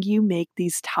helping you make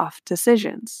these tough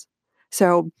decisions.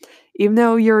 So, even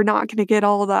though you're not going to get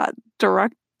all that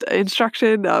direct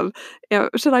instruction of,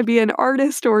 should I be an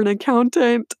artist or an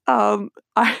accountant?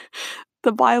 I,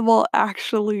 the Bible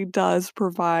actually does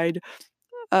provide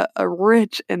a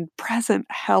rich and present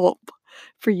help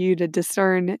for you to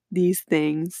discern these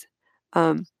things.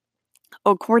 Um,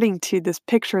 According to this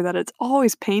picture that it's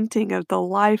always painting of the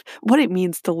life, what it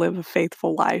means to live a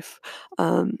faithful life.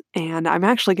 And I'm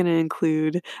actually going to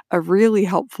include a really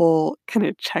helpful kind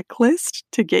of checklist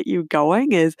to get you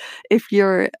going. Is if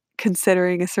you're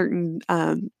considering a certain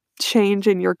change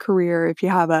in your career, if you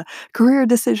have a career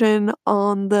decision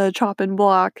on the chopping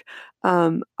block,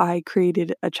 I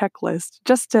created a checklist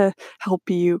just to help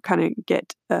you kind of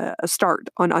get a start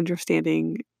on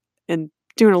understanding and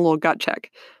doing a little gut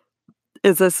check.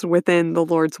 Is this within the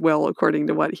Lord's will according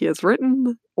to what He has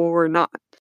written or not?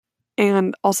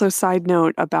 And also, side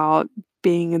note about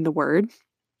being in the Word.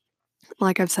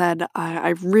 Like I've said,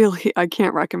 I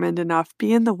can't recommend enough.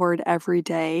 Be in the Word every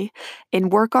day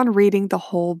and work on reading the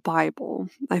whole Bible.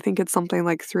 I think it's something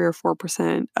like 3 or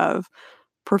 4% of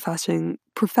professing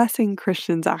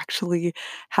Christians actually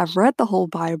have read the whole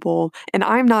Bible, and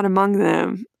I'm not among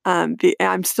them.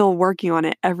 I'm still working on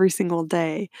it every single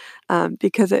day,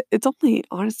 because it's only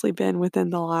honestly been within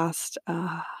the last,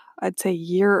 I'd say,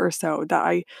 year or so that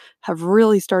I have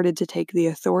really started to take the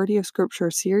authority of Scripture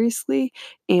seriously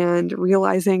and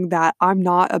realizing that I'm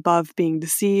not above being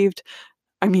deceived.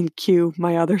 I mean, cue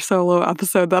my other solo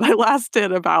episode that I last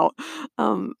did about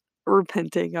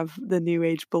repenting of the New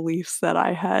Age beliefs that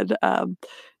I had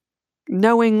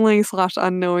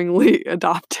knowingly/unknowingly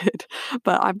adopted.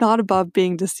 But I'm not above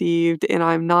being deceived, and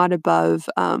I'm not above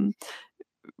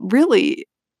really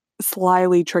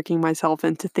slyly tricking myself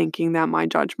into thinking that my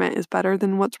judgment is better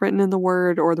than what's written in the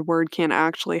word, or the word can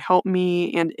actually help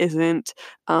me and isn't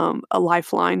a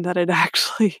lifeline that it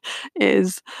actually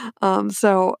is.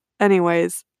 So,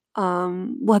 anyways,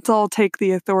 let's all take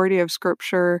the authority of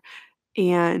Scripture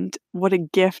and what a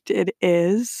gift it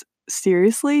is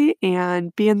seriously,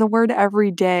 and be in the Word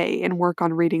every day and work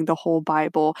on reading the whole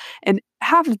Bible, and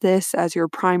have this as your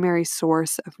primary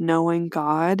source of knowing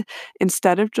God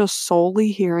instead of just solely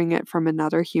hearing it from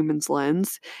another human's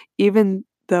lens, even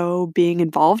though being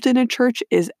involved in a church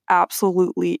is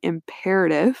absolutely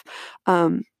imperative.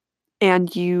 Um,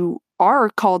 and you are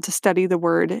called to study the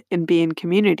Word and be in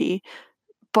community,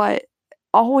 but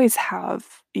always have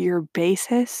your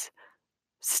basis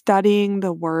studying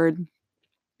the word,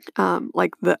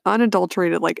 like the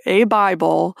unadulterated, like a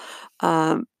Bible,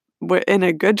 um, in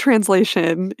a good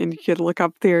translation, and you could look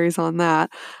up theories on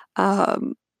that,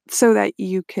 um, so that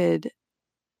you could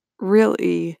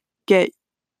really get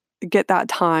that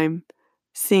time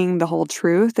seeing the whole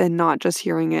truth and not just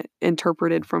hearing it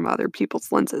interpreted from other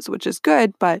people's lenses, which is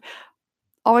good, but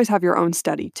always have your own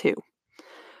study too.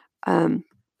 Um,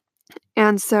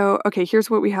 and so, okay, here's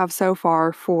what we have so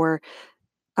far for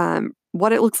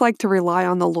what it looks like to rely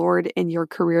on the Lord in your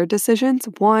career decisions.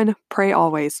 One, pray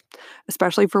always,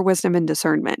 especially for wisdom and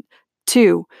discernment.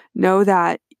 Two, know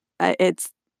that it's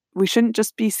we shouldn't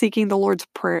just be seeking the Lord's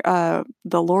prayer,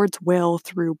 the Lord's will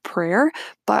through prayer,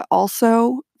 but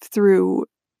also through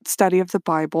study of the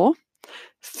Bible.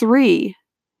 Three,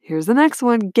 here's the next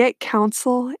one: get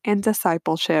counsel and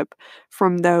discipleship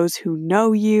from those who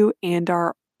know you and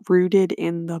are rooted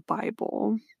in the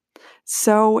Bible.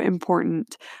 So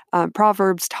important.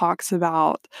 Proverbs talks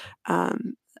about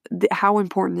how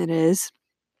important it is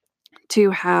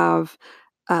to have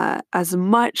as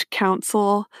much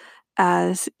counsel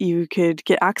as you could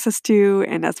get access to,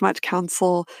 and as much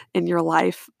counsel in your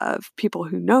life of people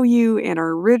who know you and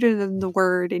are rooted in the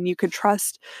word, and you could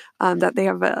trust that they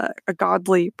have a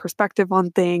godly perspective on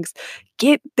things.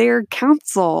 Get their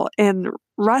counsel and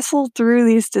wrestle through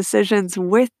these decisions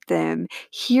with them.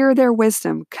 Hear their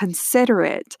wisdom, consider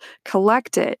it,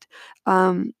 collect it.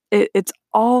 It's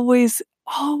always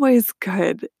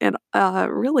good, and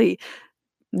really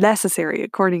necessary,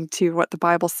 according to what the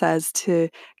Bible says, to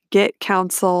get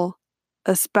counsel,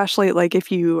 especially like if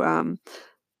you,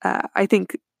 I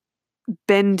think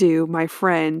Bendu, my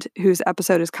friend, whose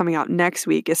episode is coming out next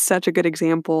week, is such a good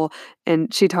example.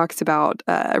 And she talks about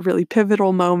a really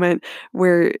pivotal moment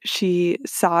where she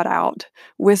sought out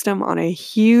wisdom on a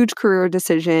huge career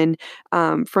decision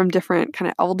from different kind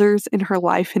of elders in her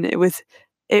life, and it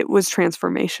was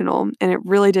transformational, and it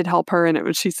really did help her.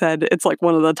 And she said it's like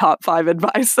one of the top 5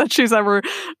 advice that she's ever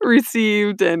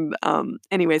received. And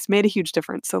anyways, made a huge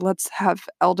difference. So let's have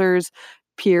elders,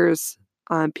 peers,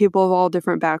 people of all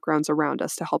different backgrounds around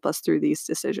us to help us through these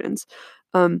decisions.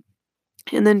 And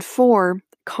then 4,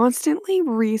 constantly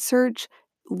research,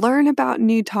 learn about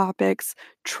new topics,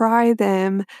 try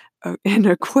them, and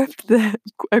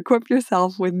equip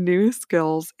yourself with new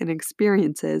skills and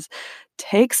experiences.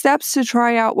 Take steps to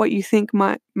try out what you think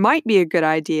might be a good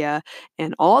idea,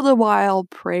 and all the while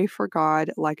pray for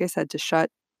God, like I said, to shut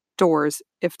doors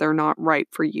if they're not right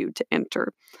for you to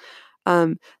enter.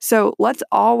 So let's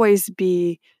always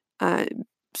be uh,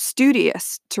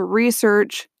 studious to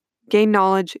research, gain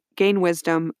knowledge, gain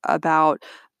wisdom about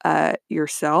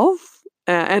yourself.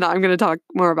 And I'm going to talk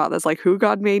more about this, like who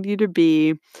God made you to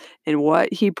be and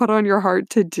what He put on your heart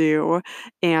to do,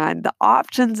 and the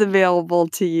options available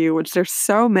to you, which there's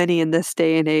so many in this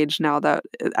day and age now, that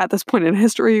at this point in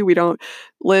history, we don't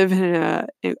live in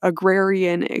an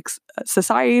agrarian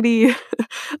society.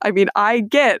 I mean, I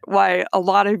get why a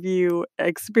lot of you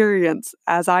experience,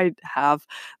 as I have,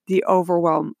 the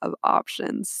overwhelm of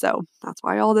options. So that's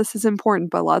why all this is important.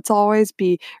 But let's always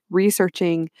be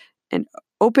researching and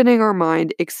opening our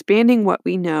mind, expanding what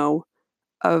we know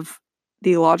of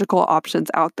the logical options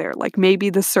out there. Like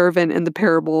maybe the servant in the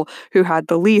parable who had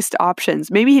the least options,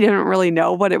 maybe he didn't really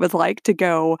know what it was like to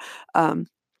go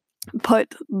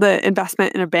put the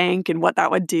investment in a bank and what that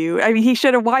would do. I mean, he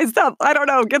should have wised up. I don't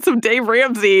know, get some Dave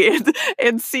Ramsey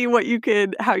and see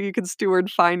how you could steward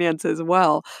finance as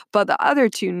well. But the other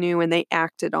two knew, and they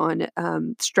acted on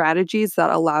strategies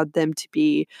that allowed them to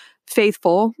be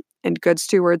faithful and good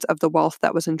stewards of the wealth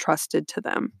that was entrusted to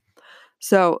them.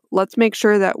 So let's make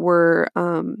sure that we're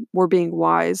being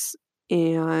wise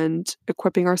and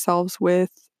equipping ourselves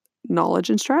with knowledge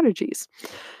and strategies.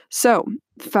 So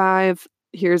 5,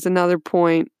 here's another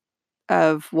point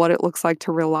of what it looks like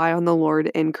to rely on the Lord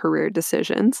in career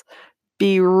decisions.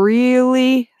 Be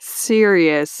really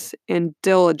serious and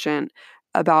diligent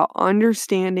about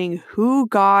understanding who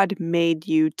God made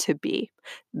you to be.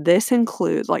 This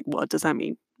includes, what does that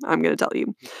mean? I'm going to tell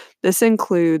you. This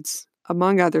includes,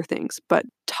 among other things, but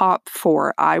top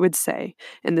 4, I would say,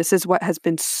 and this is what has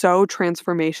been so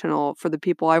transformational for the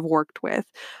people I've worked with.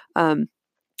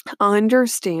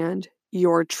 Understand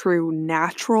your true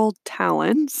natural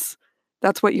talents.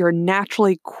 That's what you're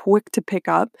naturally quick to pick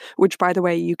up, which, by the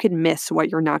way, you can miss what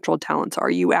your natural talents are.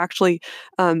 You actually,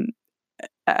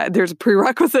 there's a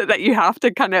prerequisite that you have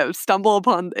to kind of stumble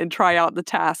upon and try out the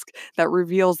task that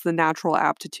reveals the natural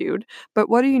aptitude. But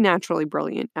what are you naturally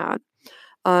brilliant at?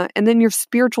 And then your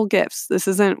spiritual gifts. This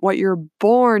isn't what you're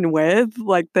born with,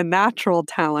 like the natural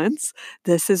talents.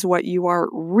 This is what you are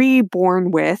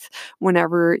reborn with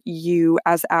whenever you,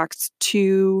 as Acts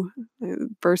 2,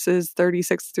 verses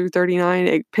 36 through 39,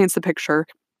 it paints the picture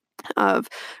of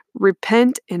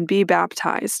repent and be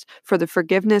baptized for the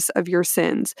forgiveness of your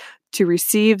sins to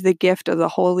receive the gift of the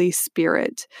Holy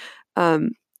Spirit.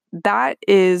 That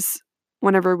is,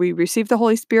 whenever we receive the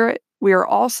Holy Spirit, we are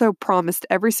also promised,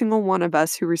 every single one of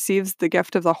us who receives the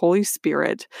gift of the Holy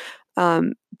Spirit,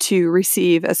 to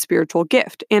receive a spiritual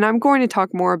gift. And I'm going to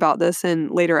talk more about this in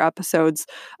later episodes,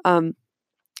 but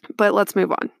let's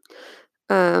move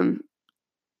on.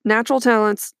 Natural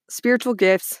talents, spiritual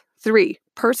gifts. 3,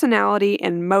 personality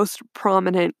and most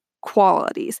prominent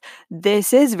qualities.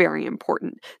 This is very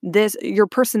important. Your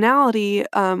personality,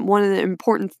 one of the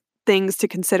important things to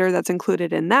consider that's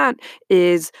included in that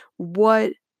is,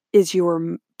 what is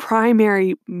your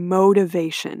primary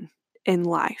motivation in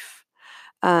life?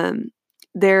 I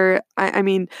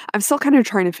mean, I'm still kind of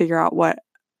trying to figure out what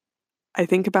I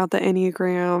think about the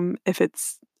Enneagram, if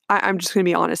it's, I'm just going to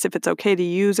be honest, if it's okay to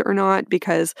use or not,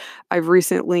 because I've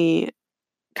recently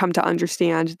come to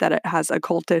understand that it has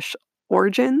occultish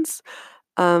origins.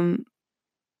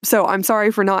 So I'm sorry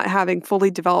for not having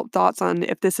fully developed thoughts on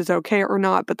if this is okay or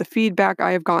not, but the feedback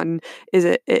I have gotten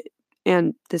is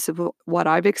and this is what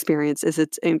I've experienced, is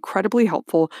it's incredibly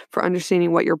helpful for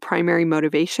understanding what your primary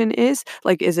motivation is.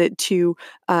 Like, is it to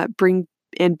bring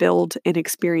and build and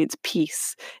experience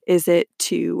peace? Is it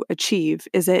to achieve?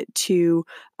 Is it to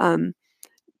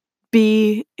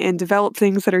be and develop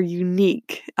things that are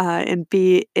unique, and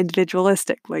be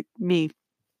individualistic like me?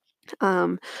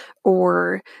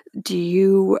 Or do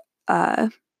you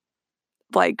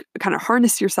kind of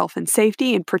harness yourself in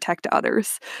safety and protect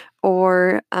others?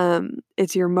 Or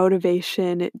it's your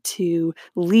motivation to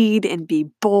lead and be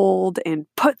bold and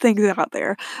put things out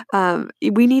there?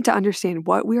 We need to understand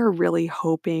what we are really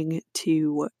hoping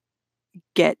to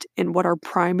get and what our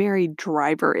primary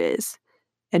driver is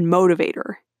and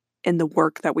motivator in the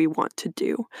work that we want to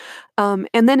do.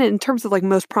 And then in terms of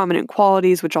most prominent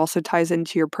qualities, which also ties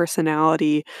into your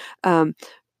personality,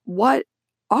 what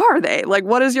are they?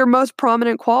 What is your most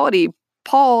prominent quality?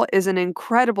 Paul is an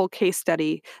incredible case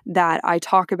study that I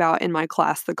talk about in my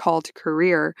class, The Call to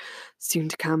Career, soon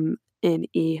to come in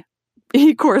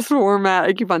e-course format.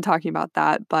 I keep on talking about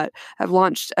that, but I've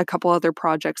launched a couple other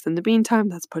projects in the meantime.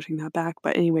 That's pushing that back.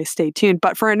 But anyway, stay tuned.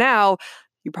 But for now,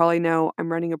 you probably know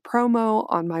I'm running a promo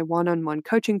on my one-on-one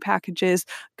coaching packages.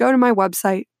 Go to my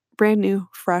website, brand new,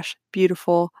 fresh,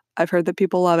 beautiful. I've heard that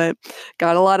people love it.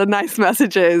 Got a lot of nice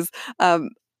messages.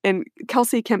 And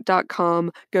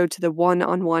kelseykemp.com, go to the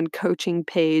one-on-one coaching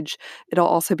page. It'll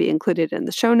also be included in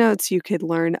the show notes. You could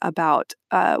learn about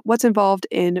what's involved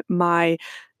in my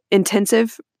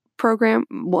intensive program,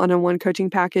 one-on-one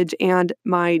coaching package, and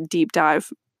my deep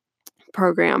dive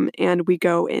program. And we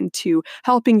go into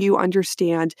helping you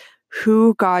understand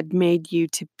who God made you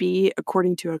to be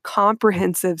according to a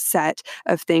comprehensive set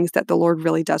of things that the Lord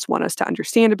really does want us to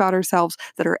understand about ourselves,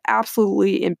 that are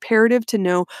absolutely imperative to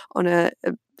know on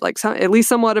at least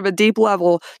somewhat of a deep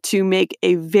level, to make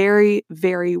a very,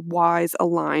 very wise,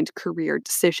 aligned career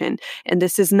decision. And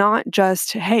this is not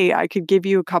just, hey, I could give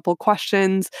you a couple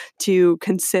questions to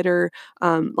consider,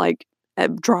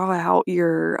 draw out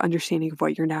your understanding of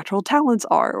what your natural talents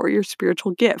are or your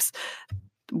spiritual gifts.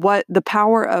 What the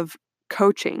power of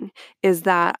coaching is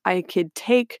that I could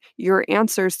take your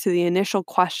answers to the initial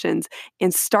questions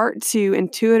and start to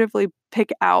intuitively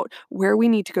pick out where we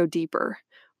need to go deeper,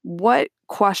 What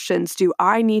questions do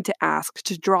I need to ask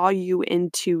to draw you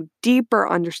into deeper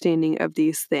understanding of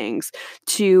these things,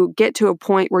 to get to a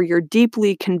point where you're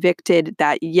deeply convicted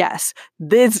that, yes,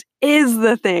 this is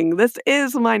the thing. This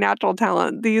is my natural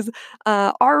talent. These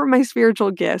are my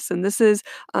spiritual gifts. And this is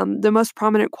the most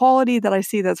prominent quality that I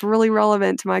see that's really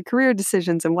relevant to my career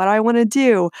decisions and what I want to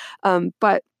do.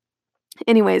 But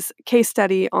anyways, case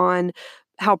study on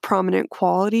how prominent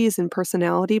qualities and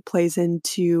personality plays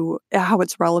into how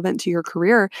it's relevant to your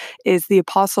career is the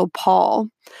Apostle Paul.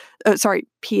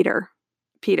 Peter.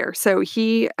 Peter. So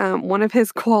one of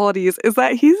his qualities is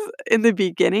that he's in the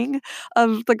beginning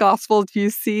of the gospel. You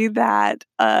see that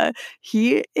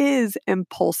he is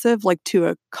impulsive, like to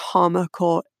a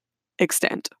comical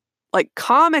extent, like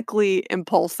comically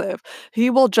impulsive. He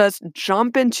will just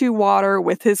jump into water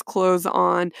with his clothes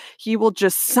on. He will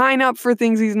just sign up for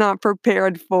things he's not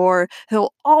prepared for.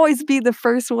 He'll always be the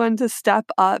first one to step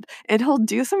up, and he'll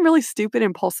do some really stupid,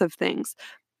 impulsive things.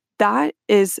 That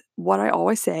is what I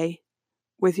always say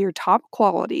with your top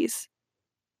qualities.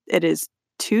 It is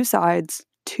two sides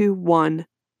to one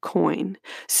coin.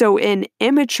 So in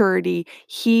immaturity,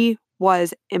 he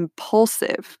was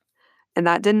impulsive, and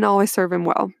that didn't always serve him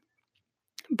well.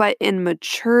 But in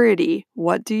maturity,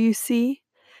 what do you see?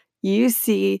 You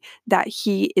see that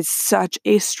he is such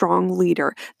a strong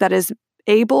leader that is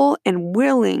able and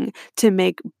willing to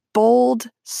make bold,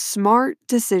 smart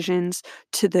decisions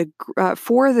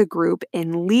for the group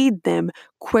and lead them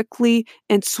quickly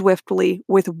and swiftly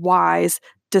with wise,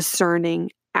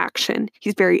 discerning action.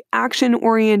 He's very action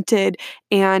oriented,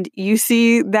 and you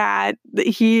see that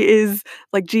he is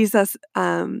like Jesus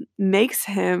makes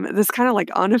him this kind of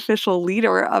like unofficial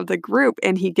leader of the group,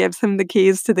 and he gives him the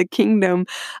keys to the kingdom.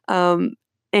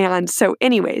 And so,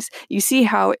 anyways, you see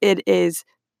how it is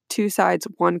two sides,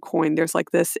 one coin. There's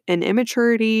like this in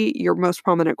immaturity, your most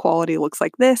prominent quality looks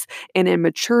like this. And in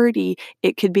maturity,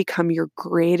 it could become your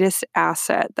greatest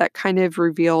asset that kind of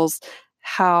reveals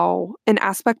how an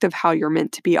aspect of how you're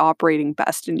meant to be operating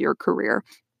best in your career.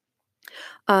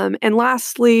 And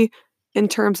lastly, in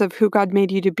terms of who God made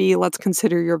you to be, let's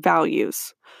consider your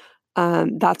values.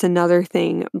 That's another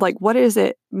thing. Like, what is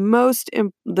it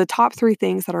the top 3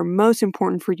 things that are most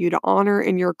important for you to honor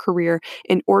in your career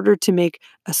in order to make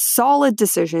a solid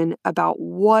decision about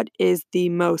what is the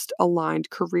most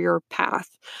aligned career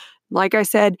path? Like I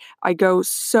said, I go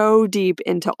so deep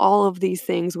into all of these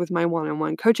things with my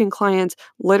one-on-one coaching clients.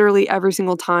 Literally every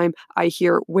single time I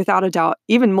hear, without a doubt,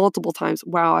 even multiple times,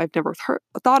 wow, I've never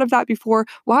thought of that before.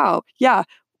 Wow, yeah.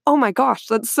 Oh my gosh,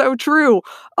 that's so true.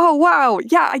 Oh wow,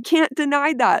 yeah, I can't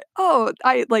deny that. Oh,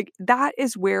 I like that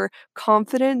is where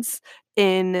confidence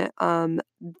in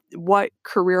what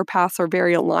career paths are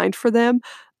very aligned for them.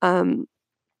 Um,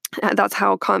 that's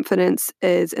how confidence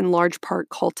is in large part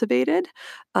cultivated,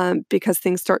 because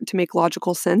things start to make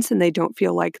logical sense and they don't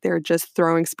feel like they're just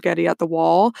throwing spaghetti at the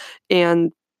wall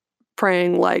and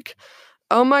praying like,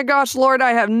 oh my gosh, Lord,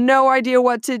 I have no idea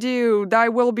what to do. Thy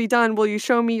will be done. Will you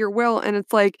show me your will? And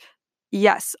it's like,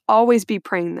 yes, always be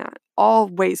praying that.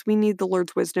 Always. We need the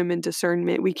Lord's wisdom and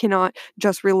discernment. We cannot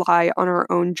just rely on our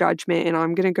own judgment. And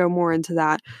I'm going to go more into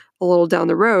that a little down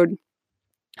the road.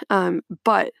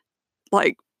 But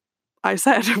like I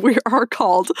said, we are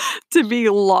called to be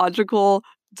logical,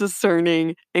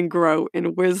 discerning, and grow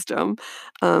in wisdom.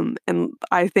 And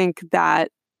I think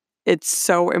that it's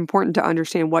so important to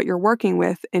understand what you're working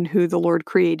with and who the Lord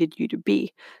created you to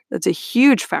be. That's a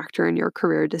huge factor in your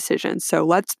career decisions. So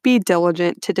let's be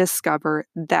diligent to discover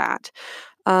that.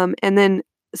 And then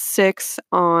 6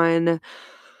 on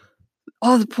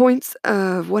all the points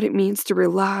of what it means to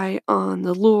rely on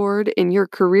the Lord in your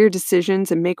career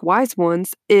decisions and make wise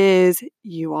ones is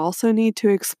you also need to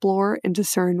explore and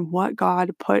discern what God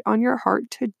put on your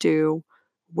heart to do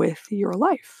with your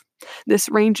life. This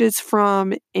ranges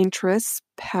from interests,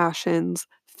 passions,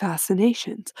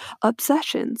 fascinations,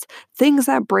 obsessions, things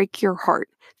that break your heart,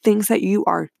 things that you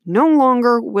are no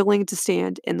longer willing to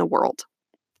stand in the world.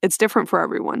 It's different for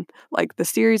everyone. Like the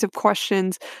series of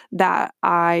questions that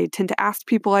I tend to ask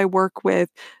people I work with,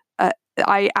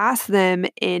 I ask them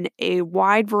in a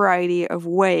wide variety of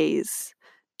ways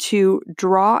to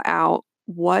draw out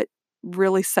what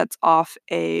really sets off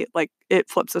it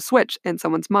flips a switch in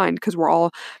someone's mind, because we're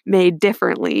all made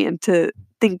differently and to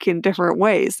think in different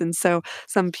ways. And so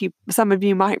some of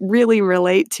you might really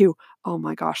relate to, oh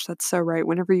my gosh, that's so right.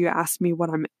 Whenever you ask me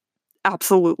what I'm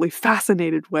absolutely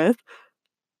fascinated with,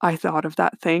 I thought of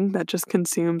that thing that just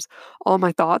consumes all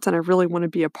my thoughts and I really want to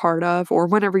be a part of. Or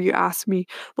whenever you ask me,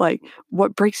 like,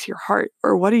 what breaks your heart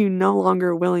or what are you no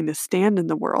longer willing to stand in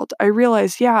the world? I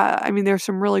realize, yeah, I mean, there's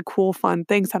some really cool, fun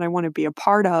things that I want to be a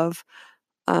part of.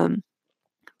 Um,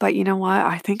 but you know what?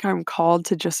 I think I'm called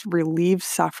to just relieve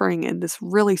suffering in this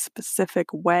really specific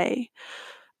way.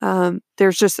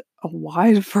 There's just a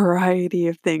wide variety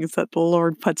of things that the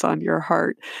Lord puts on your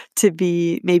heart to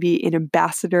be maybe an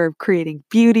ambassador of creating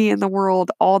beauty in the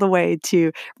world, all the way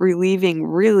to relieving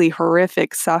really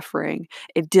horrific suffering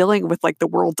and dealing with like the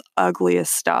world's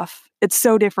ugliest stuff. It's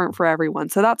so different for everyone.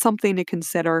 So that's something to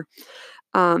consider.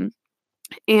 Um,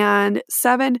 and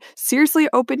seven, seriously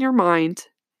open your mind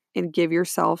and give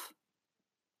yourself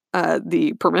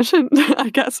the permission, I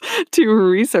guess, to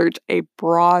research a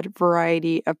broad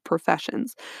variety of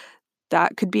professions.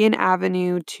 That could be an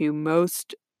avenue to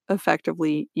most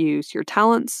effectively use your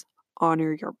talents,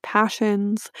 honor your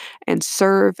passions, and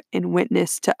serve and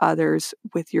witness to others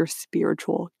with your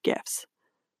spiritual gifts.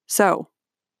 So,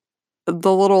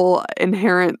 the little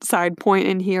inherent side point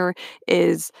in here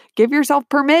is give yourself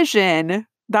permission.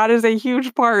 That is a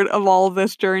huge part of all of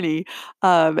this journey,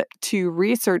 to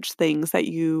research things that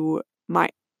you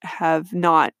might have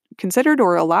not considered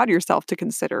or allowed yourself to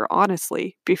consider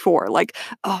honestly before. Like,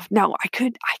 oh no, I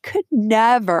could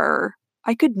never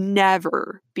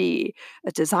be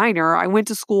a designer. I went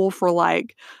to school for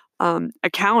like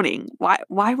accounting.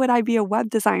 Why would I be a web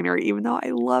designer even though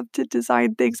I love to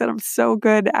design things and I'm so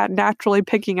good at naturally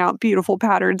picking out beautiful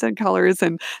patterns and colors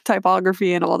and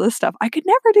typography and all this stuff. I could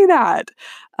never do that.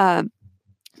 Um,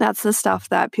 that's the stuff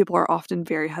that people are often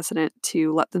very hesitant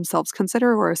to let themselves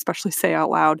consider or especially say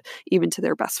out loud, even to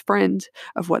their best friend,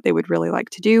 of what they would really like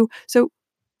to do. So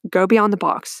go beyond the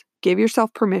box. Give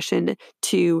yourself permission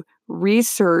to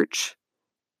research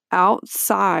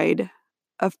outside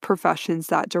of professions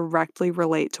that directly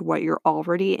relate to what you're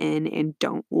already in and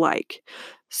don't like.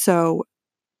 So,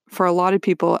 for a lot of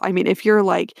people, I mean, if you're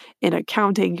like in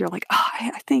accounting, you're like, oh,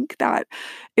 I think that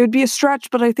it would be a stretch,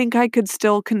 but I think I could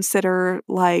still consider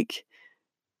like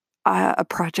a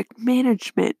project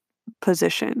management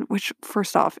position, which,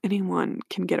 first off, anyone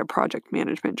can get a project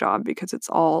management job because it's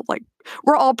all like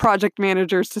we're all project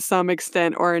managers to some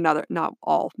extent or another. Not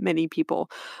all, many people.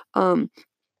 Um,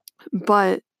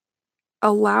 but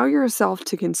allow yourself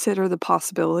to consider the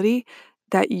possibility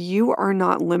that you are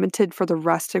not limited for the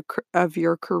rest of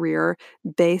your career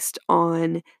based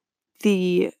on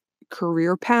the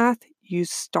career path you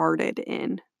started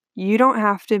in. You don't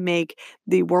have to make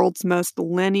the world's most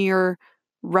linear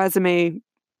resume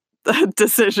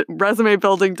resume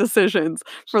building decisions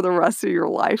for the rest of your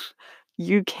life.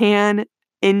 You can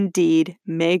indeed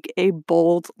make a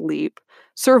bold leap,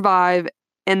 survive,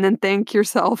 and then thank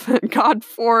yourself and God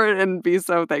for it and be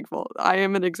so thankful. I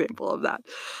am an example of that.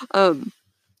 Um,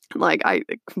 like I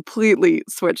completely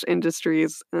switched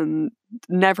industries and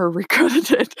never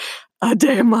regretted it a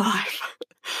day in my life.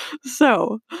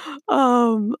 So,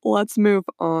 let's move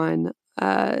on.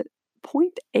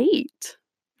 Point 8,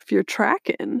 if you're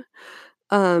tracking,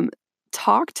 um,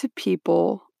 talk to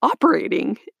people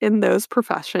operating in those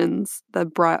professions, the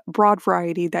broad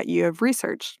variety that you have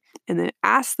researched, and then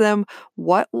ask them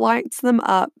what lights them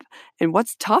up and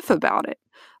what's tough about it.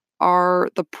 Are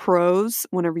the pros,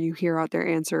 whenever you hear out their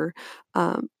answer,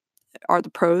 um, are the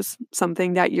pros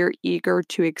something that you're eager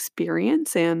to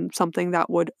experience and something that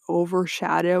would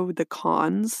overshadow the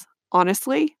cons,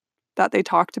 honestly, that they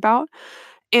talked about?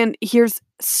 And here's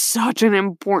such an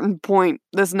important point,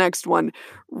 this next one.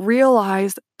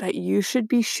 Realize that you should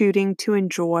be shooting to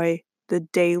enjoy the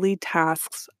daily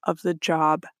tasks of the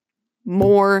job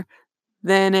more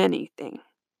than anything.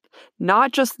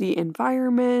 Not just the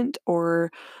environment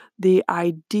or the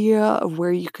idea of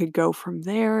where you could go from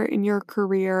there in your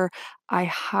career. I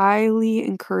highly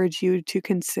encourage you to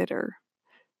consider,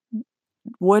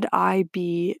 would I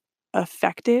be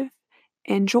effective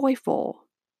and joyful?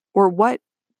 Or what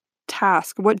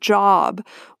job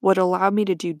would allow me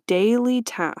to do daily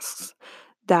tasks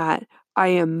that I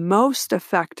am most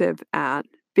effective at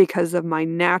because of my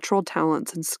natural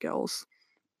talents and skills?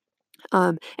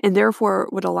 And therefore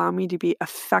would allow me to be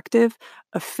effective,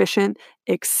 efficient,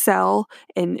 excel,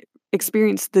 and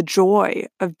experience the joy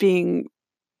of being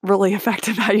really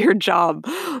effective at your job.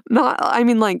 Not, I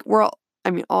mean, like,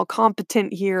 all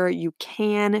competent here. You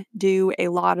can do a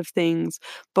lot of things,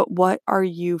 but what are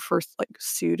you first, like,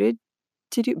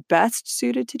 best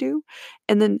suited to do?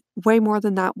 And then, way more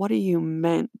than that, what are you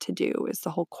meant to do is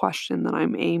the whole question that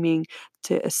I'm aiming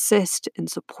to assist and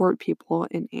support people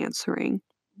in answering.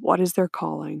 what is their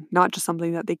calling, not just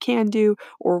something that they can do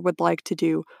or would like to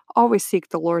do. Always seek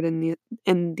the Lord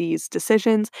in these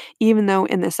decisions, even though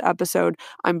in this episode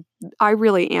I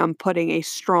really am putting a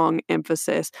strong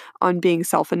emphasis on being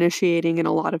self-initiating in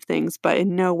a lot of things, but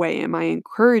in no way am I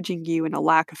encouraging you in a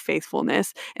lack of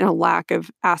faithfulness and a lack of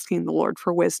asking the Lord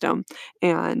for wisdom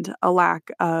and a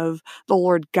lack of the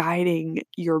Lord guiding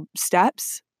your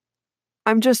steps.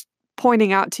 I'm just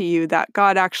pointing out to you that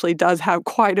God actually does have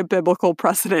quite a biblical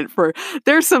precedent for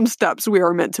there's some steps we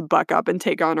are meant to buck up and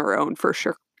take on our own for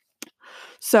sure.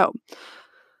 So,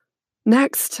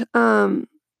 next,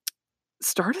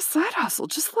 start a side hustle.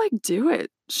 Just like do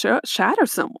it. Shadow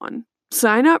someone.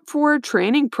 Sign up for a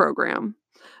training program.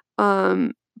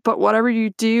 But whatever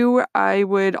you do, I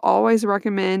would always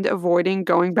recommend avoiding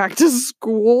going back to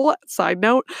school, side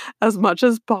note, as much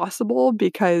as possible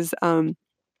because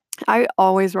I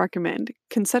always recommend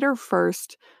consider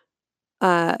first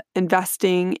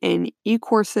investing in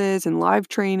e-courses and live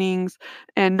trainings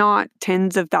and not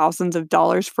tens of thousands of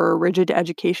dollars for a rigid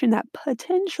education that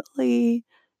potentially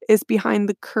is behind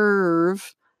the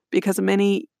curve because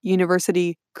many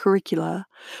university curricula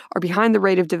are behind the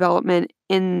rate of development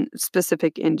in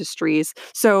specific industries.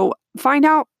 So find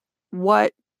out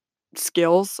what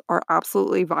skills are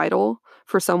absolutely vital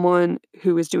for someone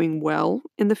who is doing well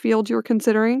in the field you're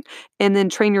considering, and then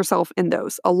train yourself in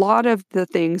those. A lot of the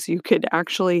things you could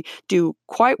actually do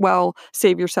quite well,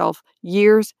 save yourself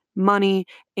years, money,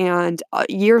 and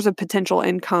years of potential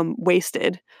income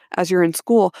wasted as you're in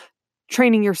school,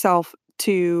 training yourself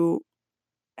to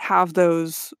have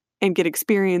those and get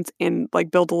experience and like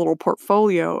build a little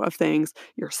portfolio of things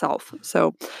yourself.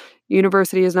 So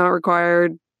university is not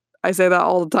required. I say that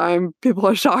all the time. People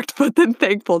are shocked, but then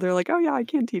thankful. They're like, oh yeah, I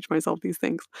can teach myself these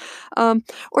things.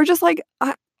 Or just like,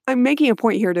 I'm making a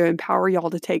point here to empower y'all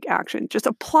to take action. Just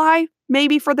apply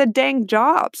maybe for the dang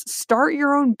jobs. Start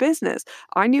your own business.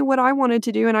 I knew what I wanted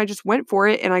to do and I just went for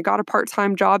it and I got a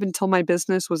part-time job until my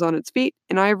business was on its feet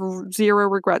and I have zero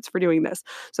regrets for doing this.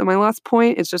 So my last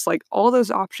point is just like all those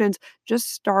options,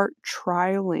 just start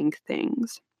trialing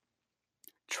things.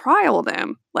 Trial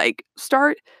them. Like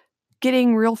start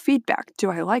getting real feedback. Do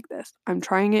I like this? I'm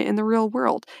trying it in the real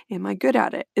world. Am I good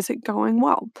at it? Is it going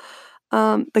well?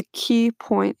 The key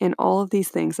point in all of these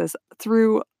things is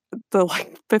through the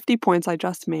 50 points I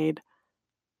just made,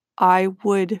 I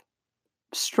would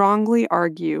strongly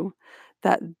argue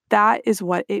that that is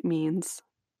what it means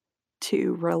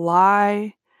to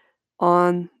rely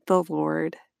on the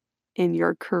Lord in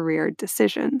your career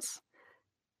decisions.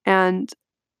 And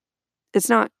it's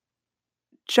not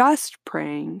just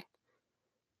praying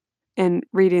and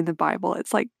reading the Bible,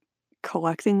 it's like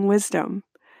collecting wisdom,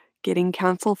 getting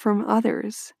counsel from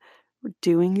others,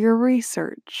 doing your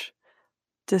research,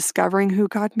 discovering who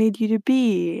God made you to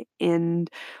be and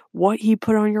what He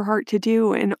put on your heart to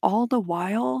do. And all the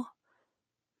while,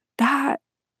 that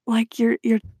like you're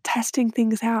testing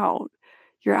things out.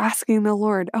 You're asking the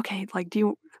Lord, okay, like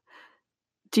do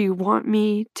you want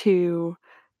me to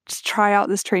just try out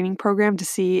this training program to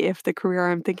see if the career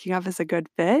I'm thinking of is a good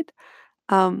fit?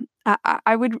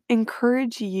 I would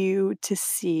encourage you to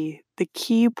see the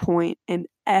key point in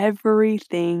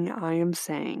everything I am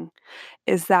saying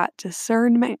is that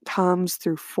discernment comes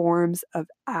through forms of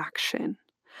action,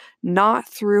 not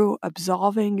through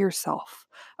absolving yourself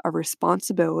of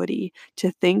responsibility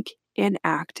to think and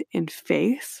act in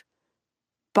faith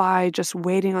by just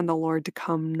waiting on the Lord to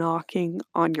come knocking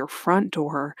on your front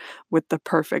door with the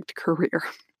perfect career.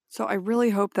 So I really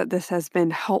hope that this has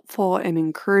been helpful and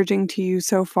encouraging to you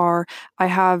so far. I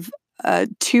have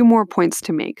two more points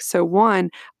to make. So one,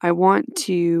 I want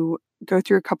to go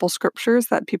through a couple scriptures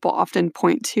that people often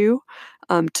point to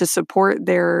support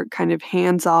their kind of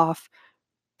hands-off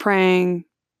praying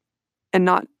and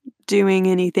not doing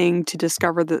anything to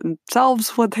discover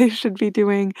themselves what they should be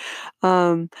doing.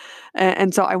 And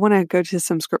so I want to go to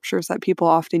some scriptures that people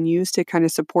often use to kind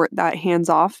of support that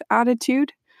hands-off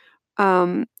attitude.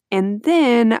 And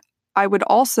then I would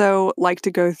also like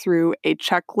to go through a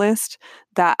checklist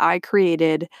that I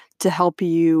created to help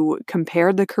you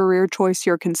compare the career choice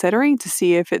you're considering to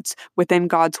see if it's within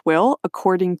God's will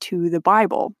according to the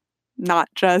Bible, not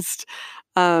just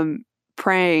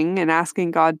praying and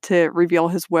asking God to reveal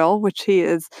His will, which He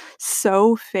is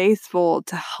so faithful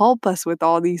to help us with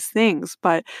all these things.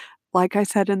 But like I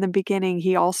said in the beginning,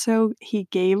 he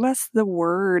gave us the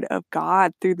word of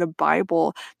God through the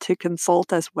Bible to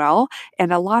consult as well.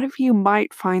 And a lot of you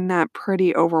might find that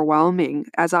pretty overwhelming,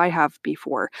 as I have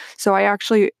before. So I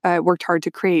actually worked hard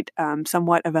to create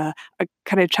somewhat of a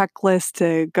kind of checklist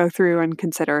to go through and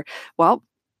consider. Well,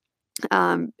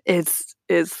 Is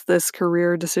this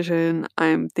career decision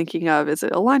I'm thinking of, is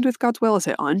it aligned with God's will? Is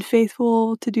it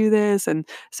unfaithful to do this? And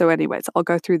so anyways, I'll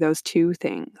go through those two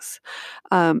things.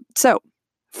 So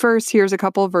first, here's a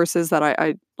couple of verses that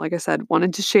I, like I said,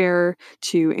 wanted to share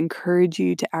to encourage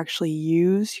you to actually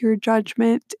use your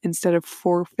judgment instead of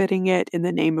forfeiting it in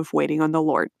the name of waiting on the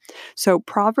Lord. So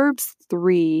Proverbs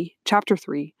 3, chapter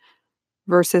 3,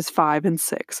 verses 5 and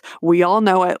 6. We all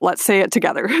know it. Let's say it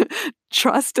together.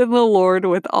 Trust in the Lord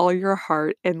with all your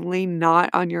heart and lean not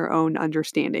on your own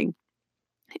understanding.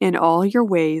 In all your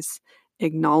ways,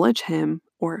 acknowledge him,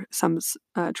 or some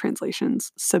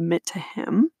translations, submit to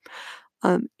him,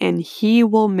 and he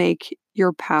will make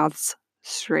your paths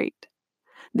straight.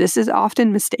 This is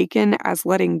often mistaken as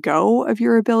letting go of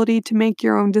your ability to make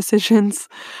your own decisions.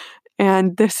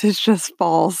 And this is just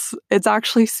false. It's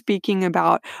actually speaking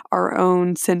about our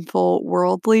own sinful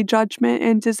worldly judgment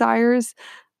and desires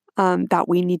that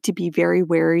we need to be very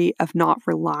wary of not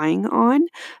relying on.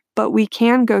 But we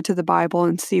can go to the Bible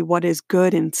and see what is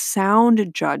good and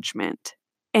sound judgment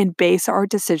and base our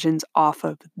decisions off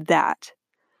of that.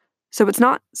 So it's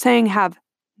not saying have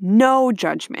no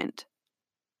judgment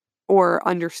or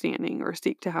understanding or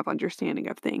seek to have understanding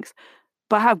of things,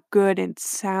 but have good and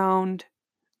sound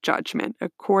judgment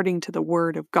according to the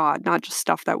word of God, not just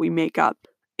stuff that we make up.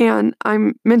 And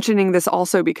I'm mentioning this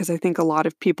also because I think a lot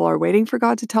of people are waiting for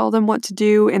God to tell them what to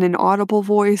do in an audible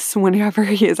voice whenever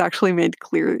he is actually made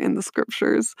clear in the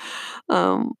scriptures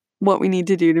what we need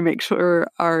to do to make sure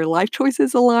our life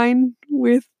choices align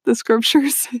with the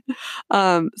scriptures.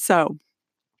 So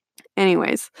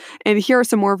anyways, and here are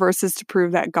some more verses to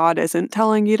prove that God isn't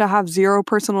telling you to have zero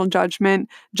personal judgment,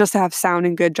 just to have sound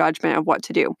and good judgment of what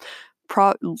to do.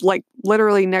 Like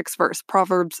literally next verse,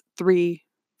 Proverbs 3,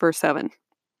 verse 7.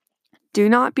 Do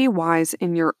not be wise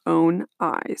in your own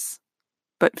eyes,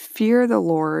 but fear the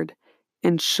Lord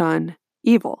and shun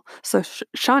evil. So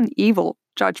shun evil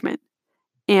judgment.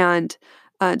 And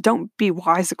don't be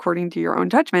wise according to your own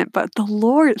judgment, but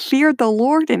fear the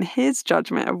Lord in his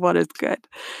judgment of what is good.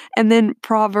 And then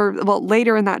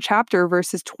later in that chapter,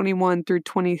 verses 21 through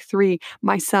 23,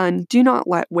 my son, do not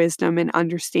let wisdom and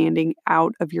understanding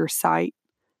out of your sight.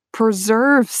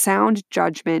 Preserve sound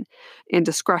judgment and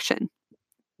discretion.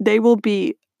 They will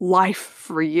be life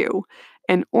for you,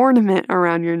 an ornament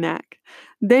around your neck.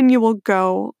 Then you will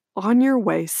go on your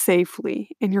way safely,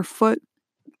 and your foot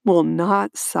will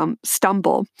not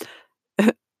stumble.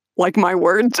 Like my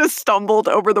word just stumbled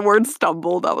over the word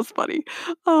stumble. That was funny.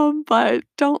 But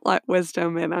don't let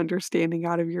wisdom and understanding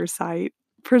out of your sight.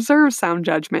 Preserve sound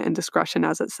judgment and discretion,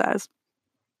 as it says.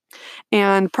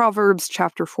 And Proverbs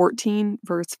chapter 14,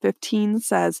 verse 15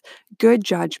 says, good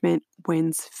judgment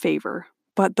wins favor,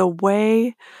 but the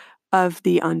way of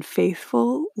the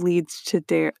unfaithful leads to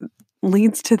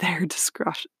their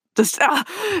discretion.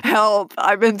 Help.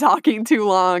 I've been talking too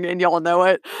long and y'all know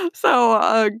it.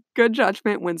 So good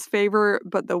judgment wins favor,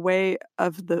 but the way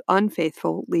of the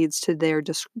unfaithful leads to their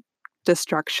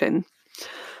destruction.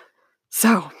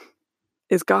 So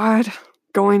is God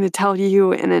going to tell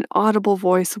you in an audible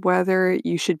voice whether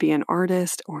you should be an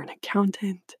artist or an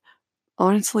accountant?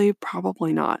 Honestly,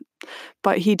 probably not.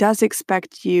 But he does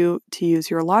expect you to use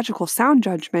your logical sound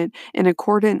judgment in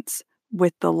accordance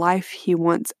with the life he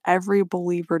wants every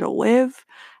believer to live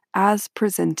as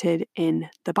presented in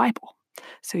the Bible.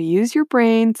 So use your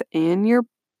brains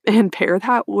and pair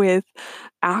that with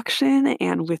action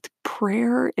and with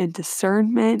prayer and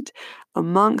discernment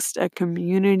amongst a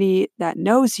community that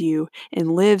knows you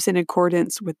and lives in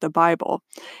accordance with the Bible.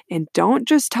 And don't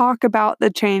just talk about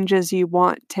the changes you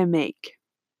want to make.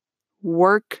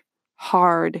 Work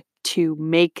hard to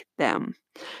make them.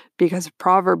 Because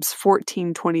Proverbs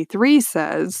 14:23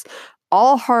 says,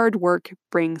 all hard work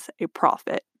brings a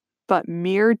profit, but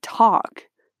mere talk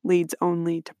leads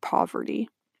only to poverty.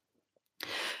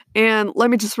 And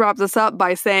let me just wrap this up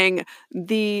by saying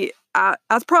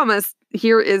as promised,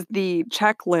 here is the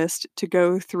checklist to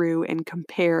go through and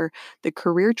compare the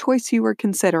career choice you are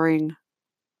considering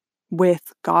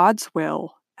with God's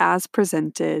will as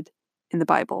presented in the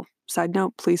Bible. Side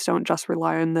note, please don't just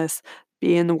rely on this.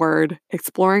 Be in the Word,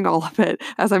 exploring all of it,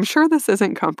 as I'm sure this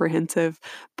isn't comprehensive,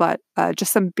 but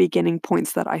just some beginning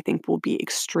points that I think will be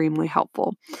extremely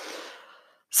helpful.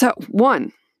 So,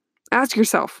 1, ask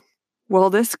yourself, will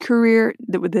this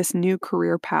new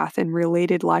career path and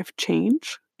related life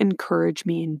change encourage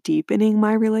me in deepening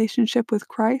my relationship with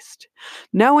Christ?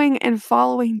 Knowing and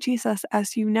following Jesus,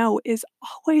 as you know, is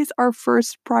always our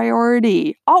first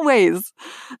priority. Always.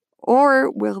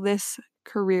 Or will this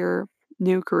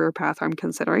new career path I'm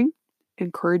considering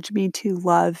encourage me to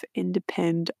love and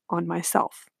depend on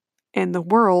myself and the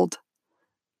world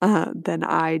than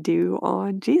I do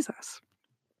on Jesus,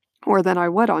 or than I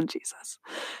would on Jesus.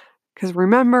 Because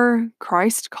remember,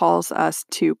 Christ calls us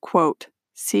to, quote,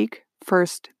 seek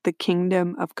first the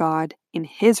kingdom of God in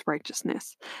his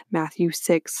righteousness. Matthew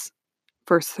 6,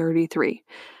 verse 33.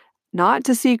 Not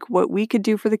to seek what we could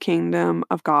do for the kingdom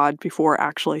of God before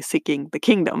actually seeking the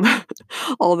kingdom,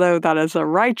 although that is a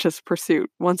righteous pursuit.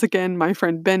 Once again, my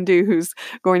friend Bendu, who's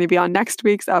going to be on next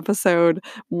week's episode,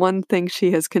 one thing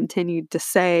she has continued to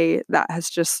say that has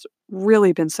just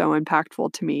really been so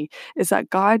impactful to me is that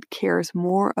God cares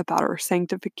more about our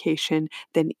sanctification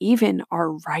than even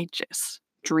our righteous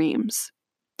dreams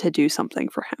to do something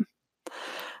for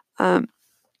him.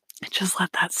 Just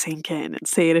let that sink in and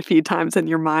say it a few times in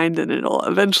your mind, and it'll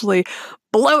eventually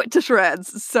blow it to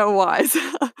shreds. So wise.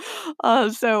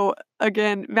 So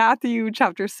again, Matthew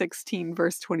chapter 16,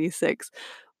 verse 26.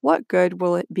 What good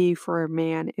will it be for a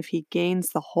man if he gains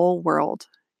the whole world,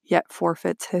 yet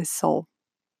forfeits his soul?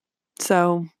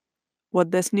 So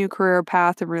would this new career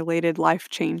path and related life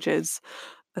changes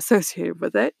associated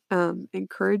with it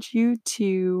encourage you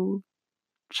to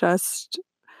just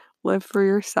live for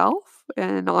yourself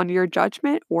and on your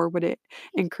judgment, or would it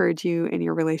encourage you in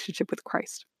your relationship with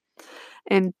Christ?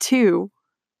 And 2,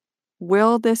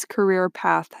 will this career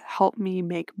path help me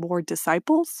make more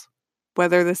disciples?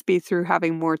 Whether this be through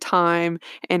having more time,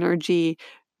 energy,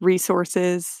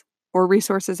 resources, or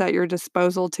resources at your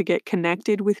disposal to get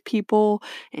connected with people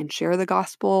and share the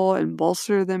gospel and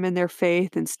bolster them in their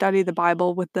faith and study the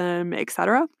Bible with them,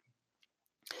 etc.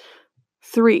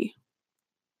 3,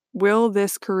 will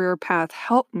this career path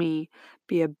help me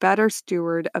be a better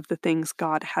steward of the things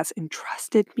God has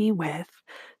entrusted me with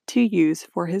to use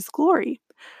for his glory?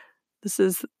 This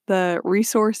is the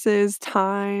resources,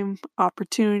 time,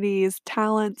 opportunities,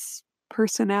 talents,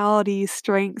 personalities,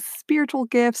 strengths, spiritual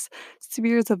gifts,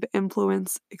 spheres of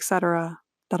influence, etc.,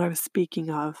 that I was speaking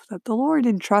of, that the Lord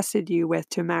entrusted you with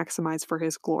to maximize for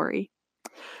his glory.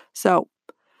 So,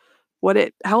 would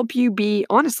it help you be,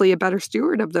 honestly, a better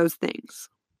steward of those things?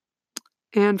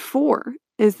 And 4,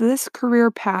 is this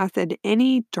career path in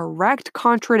any direct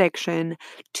contradiction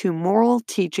to moral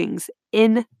teachings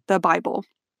in the Bible?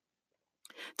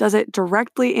 Does it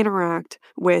directly interact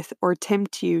with or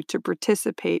tempt you to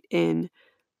participate in,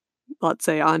 let's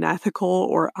say, unethical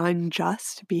or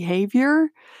unjust behavior,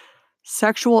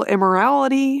 sexual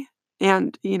immorality?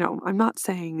 And, I'm not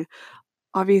saying,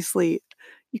 obviously,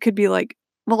 you could be like,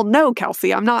 well, no,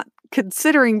 Kelsey, I'm not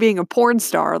considering being a porn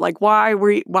star. Like, why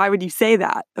would you say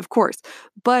that? Of course.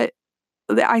 But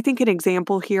I think an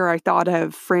example here, I thought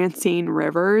of Francine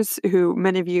Rivers, who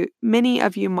many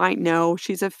of you might know.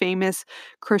 She's a famous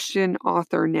Christian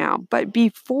author now. But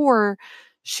before,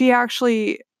 she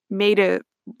actually made a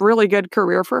really good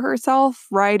career for herself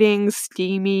writing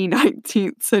steamy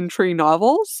 19th century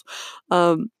novels,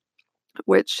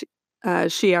 which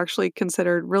she actually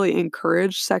considered really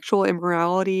encouraged sexual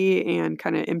immorality and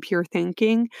kind of impure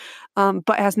thinking,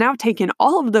 but has now taken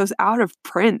all of those out of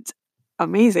print.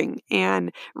 Amazing.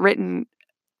 And written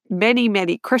many,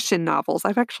 many Christian novels.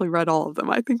 I've actually read all of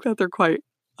them. I think that they're quite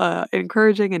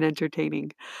encouraging and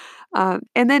entertaining. And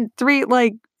then 3,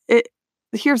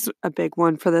 here's a big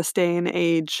one for this day and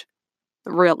age,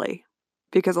 really,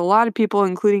 because a lot of people,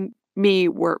 including me,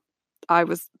 I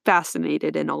was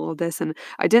fascinated in all of this, and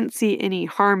I didn't see any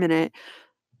harm in it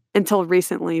until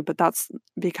recently, but that's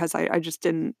because I just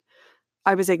didn't,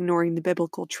 I was ignoring the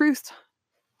biblical truth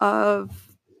of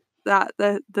that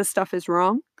this stuff is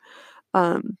wrong.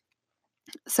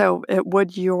 So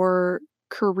would your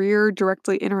career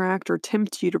directly interact or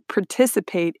tempt you to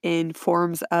participate in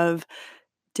forms of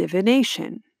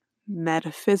divination,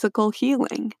 metaphysical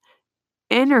healing,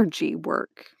 energy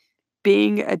work,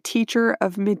 being a teacher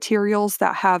of materials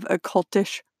that have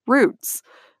occultish roots?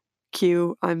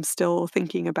 Q, I'm still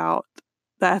thinking about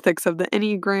the ethics of the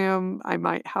Enneagram. I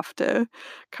might have to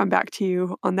come back to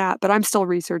you on that, but I'm still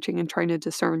researching and trying to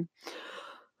discern.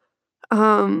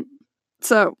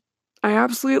 So I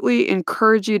absolutely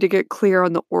encourage you to get clear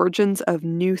on the origins of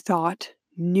new thought,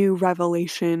 new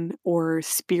revelation, or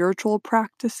spiritual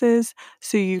practices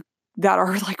that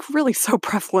are like really so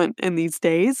prevalent in these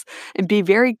days, and be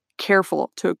very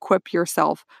careful to equip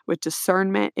yourself with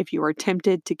discernment if you are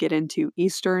tempted to get into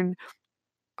Eastern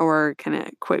or kind of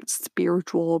quote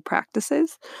spiritual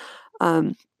practices,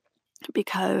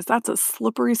 because that's a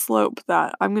slippery slope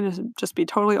that, I'm going to just be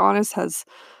totally honest, has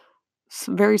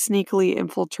very sneakily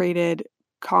infiltrated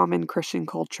common Christian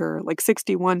culture. Like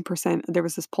 61%, there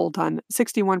was this poll done,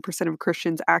 61% of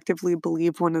Christians actively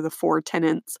believe one of the four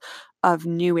tenets of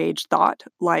New Age thought,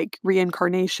 like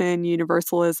reincarnation,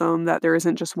 universalism, that there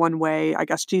isn't just one way. I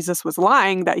guess Jesus was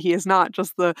lying, that he is not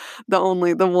just the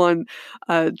one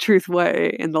truth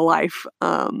way in the life,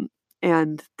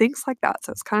 and things like that.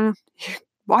 So it's kind of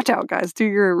watch out, guys. Do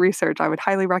your research. I would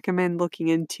highly recommend looking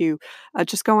into,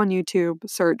 just go on YouTube,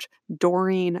 search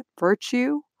Doreen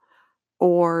Virtue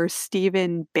or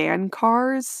Stephen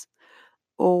Bancars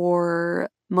or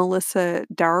Melissa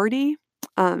Dougherty.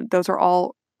 Those are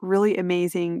all really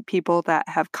amazing people that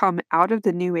have come out of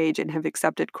the New Age and have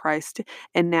accepted Christ,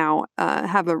 and now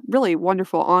have a really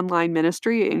wonderful online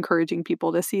ministry encouraging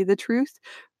people to see the truth,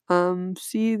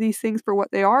 see these things for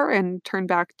what they are, and turn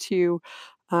back to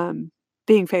um,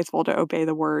 being faithful to obey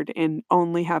the word and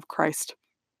only have Christ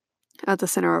at the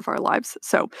center of our lives.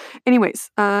 So, anyways,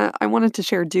 I wanted to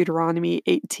share Deuteronomy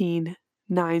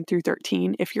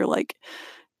 18:9-13. If you're like,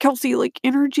 Kelsey, like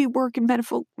energy work and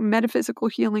metaphysical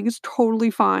healing is totally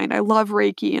fine. I love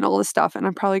Reiki and all this stuff. And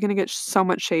I'm probably going to get so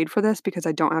much shade for this because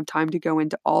I don't have time to go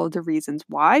into all of the reasons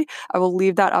why. I will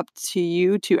leave that up to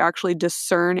you to actually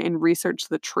discern and research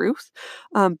the truth.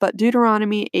 But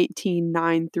Deuteronomy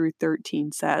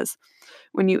 18:9-13 says,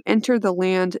 when you enter the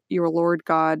land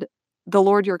the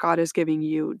Lord your God is giving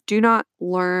you, do not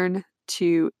learn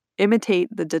to imitate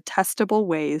the detestable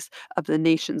ways of the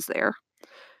nations there.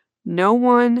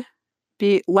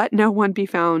 Let no one be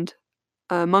found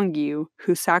among you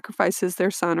who sacrifices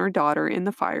their son or daughter in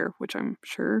the fire, which I'm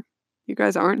sure you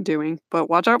guys aren't doing, but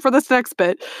watch out for this next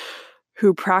bit,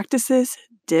 who practices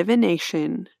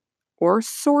divination or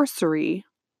sorcery.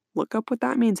 Look up what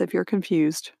that means if you're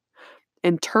confused.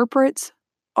 Interprets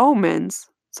omens,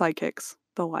 psychics,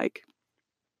 the like.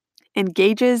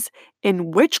 Engages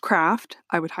in witchcraft.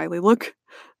 I would highly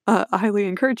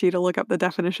encourage you to look up the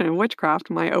definition of witchcraft.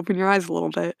 Might open your eyes a little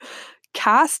bit.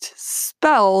 Cast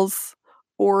spells,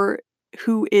 or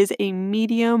who is a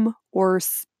medium or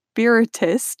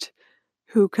spiritist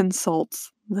who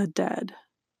consults the dead.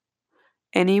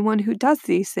 Anyone who does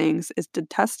these things is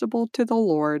detestable to the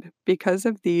Lord. Because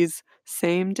of these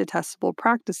same detestable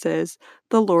practices,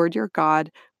 the Lord your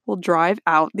God will drive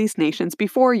out these nations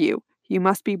before you. You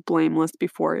must be blameless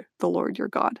before the Lord your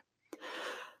God.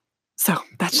 So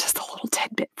that's just a little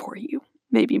tidbit for you.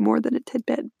 Maybe more than a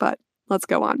tidbit, but let's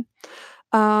go on.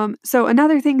 So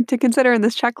another thing to consider in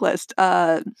this checklist,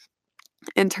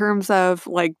 in terms of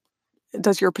like,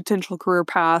 does your potential career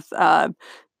path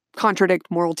contradict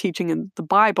moral teaching in the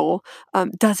Bible?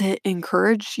 Does it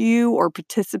encourage you or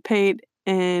participate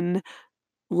in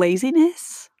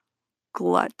laziness,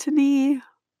 gluttony,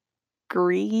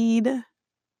 greed?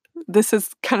 This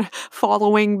is kind of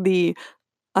following the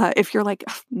if you're like,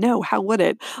 no, how would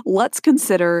it? Let's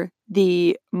consider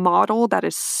the model that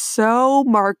is so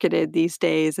marketed these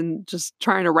days and just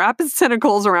trying to wrap its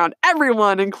tentacles around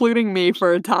everyone, including me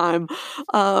for a time.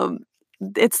 Um,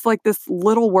 it's like this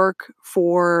little work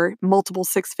for multiple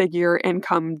six-figure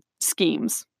income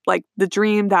schemes. Like the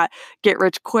dream that get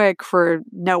rich quick for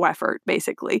no effort,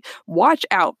 basically. Watch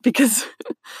out because,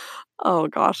 oh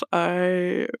gosh,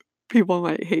 people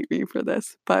might hate me for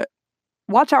this, but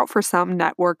watch out for some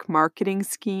network marketing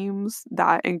schemes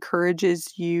that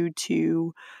encourages you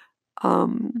to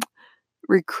um,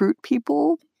 recruit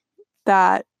people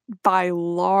that by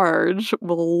large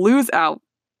will lose out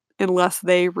unless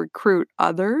they recruit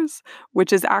others,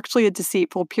 which is actually a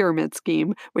deceitful pyramid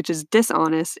scheme, which is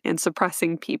dishonest and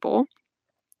suppressing people.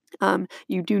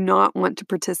 You do not want to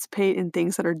participate in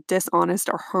things that are dishonest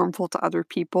or harmful to other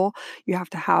people. You have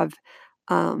to have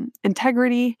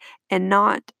integrity and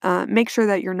not make sure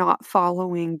that you're not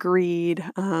following greed,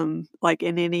 like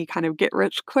in any kind of get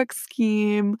rich quick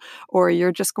scheme, or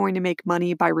you're just going to make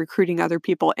money by recruiting other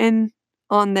people in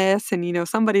on this. And,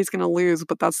 somebody's going to lose,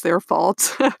 but that's their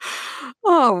fault.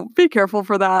 Oh, be careful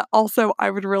for that. Also, I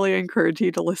would really encourage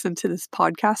you to listen to this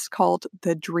podcast called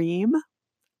The Dream.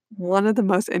 One of the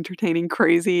most entertaining,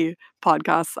 crazy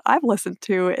podcasts I've listened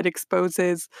to. It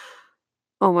exposes,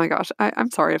 oh my gosh, I'm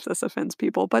sorry if this offends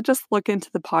people, but just look into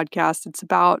the podcast. It's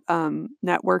about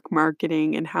network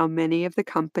marketing and how many of the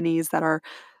companies that are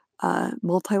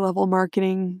multi-level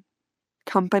marketing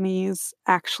companies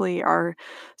actually are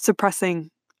suppressing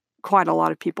quite a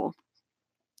lot of people.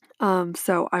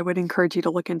 So I would encourage you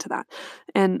to look into that.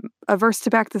 And a verse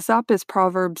to back this up is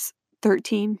Proverbs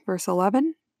 13, verse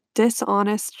 11.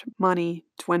 Dishonest money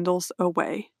dwindles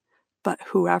away, but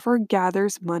whoever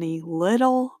gathers money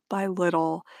little by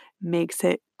little makes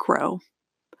it grow.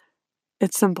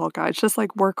 It's simple, guys. Just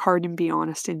like work hard and be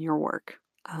honest in your work.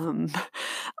 Um,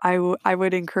 I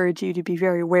would encourage you to be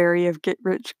very wary of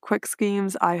get-rich-quick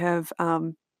schemes. I have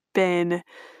been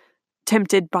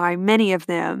tempted by many of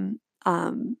them,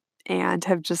 and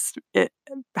have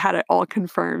had it all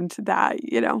confirmed that,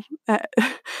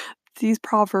 these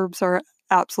proverbs are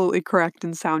absolutely correct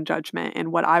in sound judgment,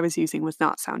 and what I was using was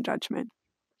not sound judgment.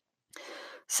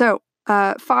 So,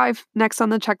 5, next on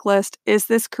the checklist, is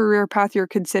this career path you're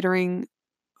considering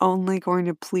only going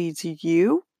to please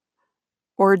you?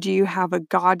 Or do you have a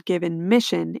God-given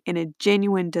mission and a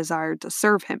genuine desire to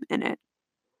serve Him in it?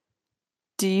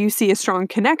 Do you see a strong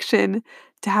connection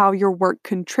to how your work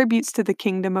contributes to the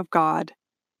kingdom of God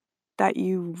that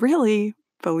you really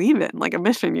believe in, like a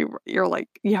mission you're like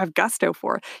you have gusto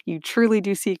for? You truly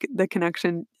do see the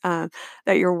connection that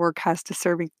your work has to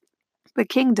serving the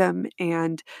kingdom,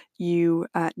 and you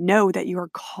know that you are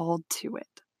called to it.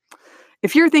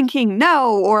 If you're thinking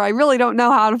no, or I really don't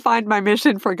know how to find my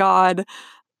mission for God,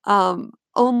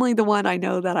 only the one I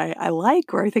know that I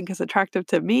like or I think is attractive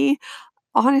to me,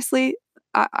 honestly,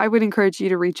 I would encourage you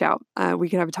to reach out. We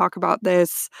can have a talk about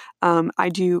this. I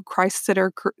do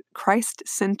Christ-centered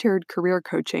career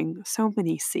coaching. So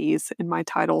many C's in my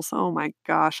titles. Oh my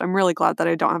gosh. I'm really glad that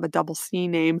I don't have a double C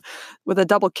name. With a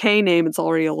double K name, it's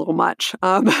already a little much.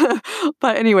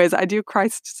 But anyways, I do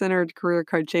Christ-centered career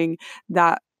coaching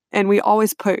and we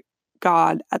always put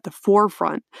God at the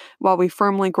forefront while we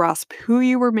firmly grasp who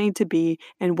you were made to be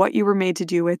and what you were made to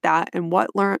do with that and what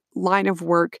line of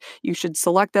work you should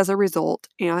select as a result,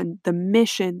 and the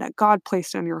mission that God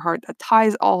placed on your heart that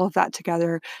ties all of that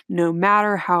together, no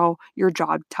matter how your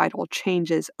job title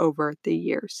changes over the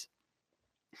years.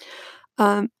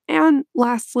 And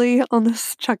lastly, on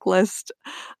this checklist,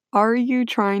 are you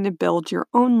trying to build your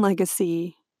own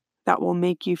legacy that will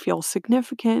make you feel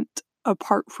significant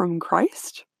apart from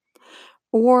Christ?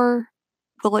 Or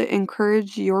will it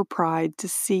encourage your pride to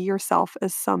see yourself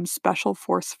as some special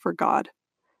force for God?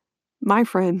 My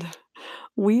friend,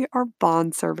 we are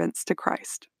bondservants to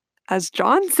Christ. As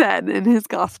John said in his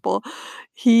gospel,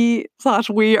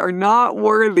 we are not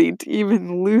worthy to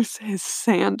even loose his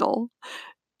sandal.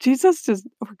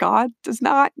 God does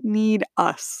not need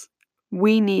us.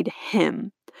 We need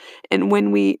him. And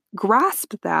when we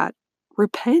grasp that,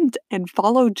 repent and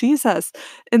follow Jesus,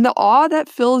 and the awe that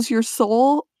fills your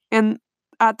soul and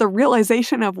at the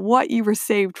realization of what you were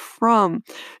saved from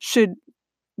should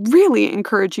really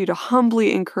encourage you to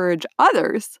humbly encourage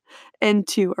others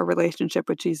into a relationship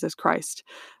with Jesus Christ.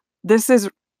 This is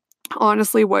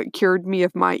honestly what cured me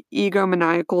of my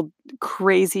egomaniacal,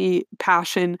 crazy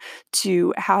passion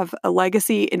to have a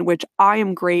legacy in which I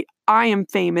am great, I am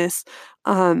famous.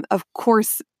 Of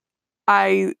course,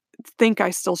 I think I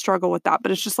still struggle with that,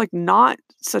 but it's just like not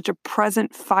such a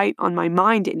present fight on my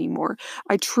mind anymore.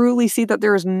 I truly see that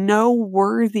there is no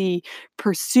worthy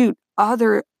pursuit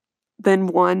other than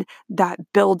one that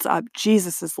builds up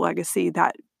Jesus's legacy,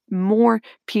 that more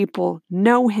people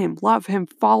know him, love him,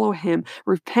 follow him,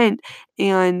 repent,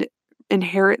 and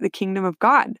inherit the kingdom of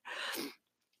God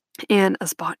and a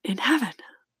spot in heaven.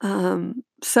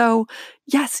 So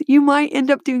yes, you might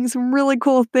end up doing some really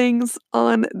cool things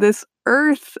on this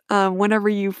earth whenever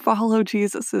you follow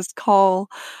Jesus's call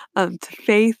to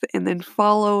faith, and then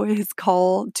follow his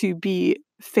call to be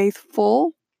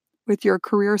faithful with your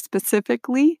career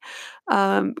specifically.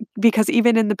 Because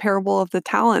even in the parable of the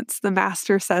talents, the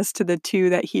master says to the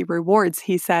two that he rewards,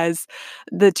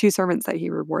 the two servants that he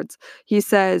rewards, he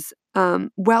says,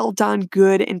 well done,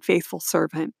 good and faithful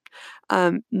servant.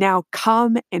 Now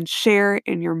come and share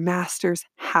in your master's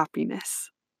happiness.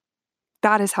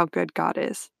 That is how good God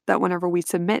is. That whenever we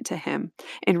submit to him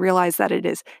and realize that it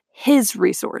is his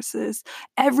resources,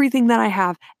 everything that I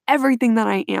have, everything that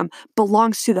I am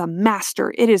belongs to the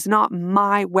master. It is not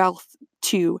my wealth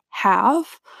to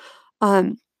have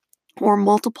or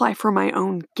multiply for my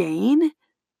own gain.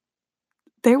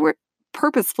 They were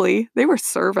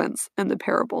servants in the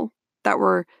parable that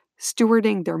were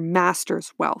stewarding their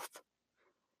master's wealth.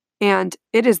 And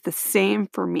it is the same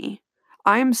for me.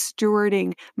 I'm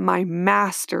stewarding my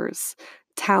master's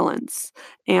talents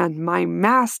and my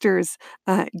master's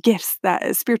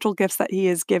spiritual gifts that he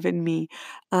has given me,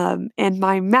 and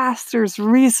my master's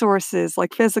resources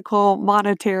like physical,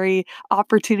 monetary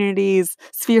opportunities,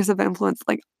 spheres of influence,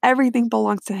 like everything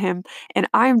belongs to him. And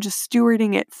I'm just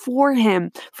stewarding it for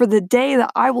him for the day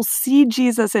that I will see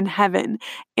Jesus in heaven,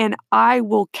 and I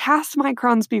will cast my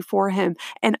crowns before him.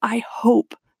 And I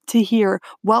hope to hear,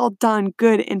 well done,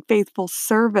 good and faithful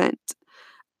servant.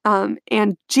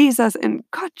 And Jesus, and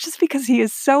God, just because he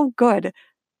is so good,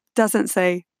 doesn't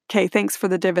say, okay, thanks for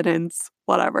the dividends,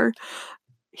 whatever.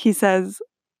 He says,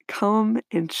 come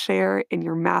and share in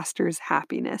your master's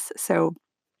happiness. So,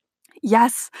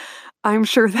 yes, I'm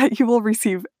sure that you will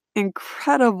receive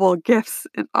incredible gifts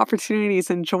and opportunities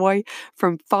and joy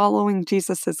from following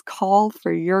Jesus's call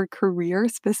for your career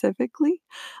specifically.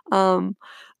 Um,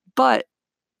 but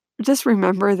just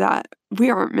remember that we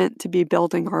aren't meant to be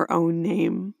building our own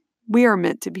name. We are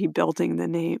meant to be building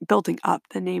up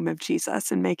the name of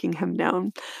Jesus and making him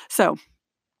known. So,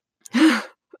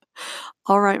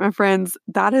 all right, my friends,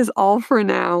 that is all for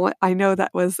now. I know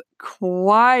that was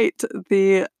quite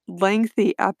the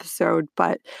lengthy episode,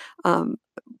 but um,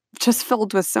 just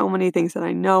filled with so many things that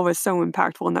I know is so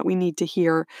impactful and that we need to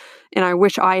hear. And I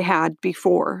wish I had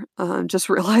before, just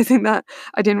realizing that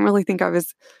I didn't really think I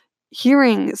was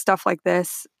hearing stuff like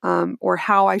this, or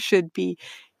how I should be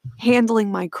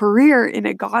handling my career in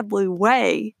a godly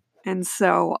way. And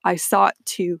so I sought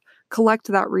to collect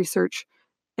that research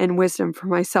and wisdom for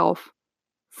myself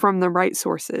from the right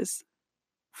sources,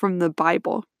 from the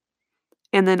Bible,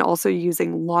 and then also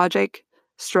using logic,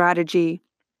 strategy,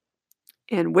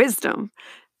 and wisdom,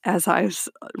 as I've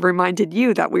reminded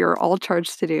you that we are all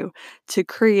charged to do, to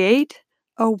create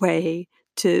a way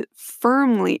to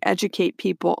firmly educate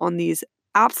people on these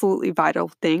absolutely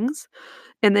vital things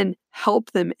and then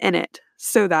help them in it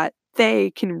so that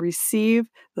they can receive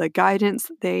the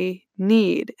guidance they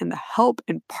need and the help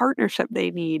and partnership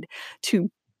they need to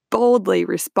boldly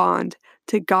respond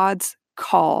to God's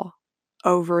call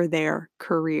over their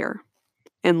career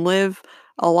and live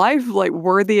a life like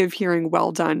worthy of hearing,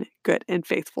 "Well done, good and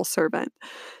faithful servant."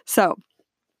 So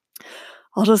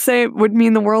I'll just say it would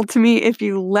mean the world to me if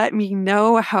you let me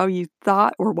know how you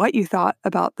thought or what you thought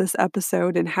about this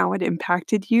episode and how it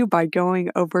impacted you by going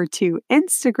over to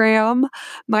Instagram.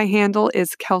 My handle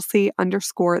is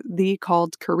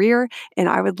Kelsey_the_called_career, and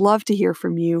I would love to hear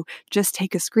from you. Just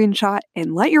take a screenshot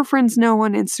and let your friends know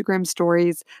on Instagram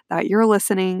stories that you're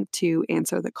listening to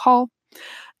Answer the Call.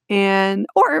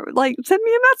 Or like send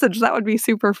me a message. That would be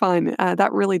super fun.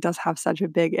 That really does have such a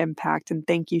big impact. And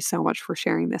thank you so much for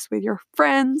sharing this with your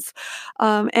friends.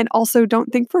 And also,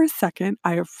 don't think for a second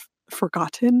I have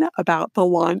forgotten about the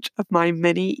launch of my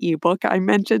mini ebook I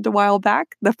mentioned a while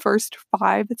back, The First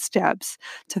 5 Steps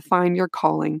to Find Your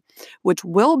Calling, which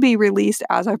will be released,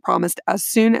 as I promised, as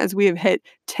soon as we have hit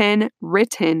 10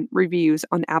 written reviews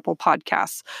on Apple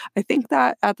Podcasts. I think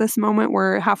that at this moment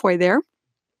we're halfway there.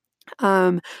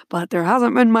 But there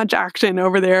hasn't been much action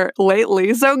over there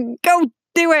lately. So go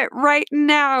do it right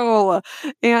now.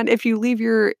 And if you leave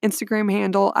your Instagram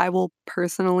handle, I will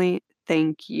personally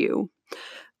thank you.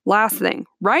 Last thing,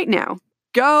 right now,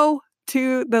 go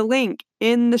to the link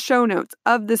in the show notes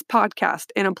of this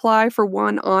podcast and apply for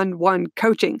one-on-one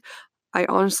coaching. I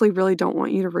honestly really don't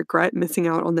want you to regret missing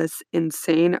out on this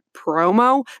insane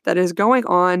promo that is going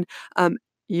on.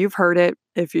 You've heard it.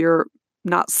 If you're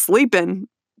not sleeping,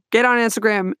 get on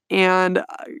Instagram and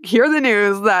hear the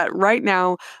news that right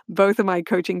now, both of my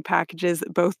coaching packages,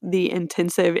 both the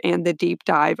intensive and the deep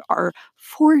dive, are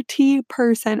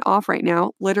 40% off right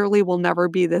now. Literally will never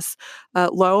be this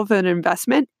low of an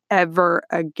investment ever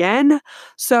again.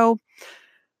 So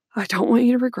I don't want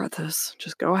you to regret this.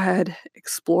 Just go ahead,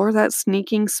 explore that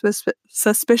sneaking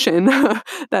suspicion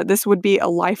that this would be a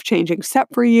life-changing step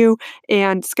for you,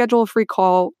 and schedule a free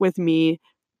call with me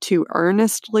to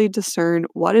earnestly discern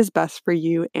what is best for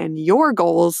you and your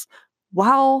goals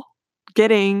while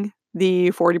getting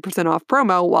the 40% off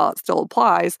promo while it still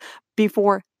applies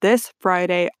before this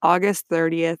Friday, August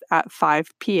 30th at 5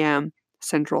 p.m.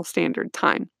 Central Standard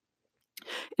Time.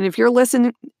 And if you're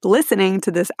listening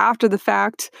to this after the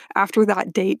fact, after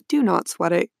that date, do not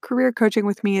sweat it. Career coaching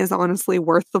with me is honestly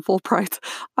worth the full price.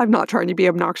 I'm not trying to be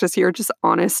obnoxious here, just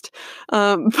honest.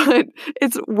 But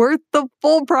it's worth the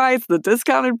full price, the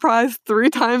discounted price,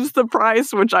 3 times the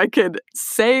price, which I could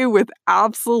say with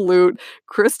absolute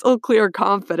crystal clear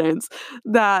confidence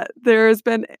that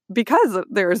because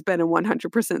there has been a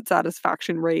 100%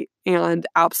 satisfaction rate and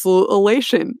absolute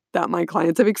elation that my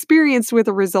clients have experienced with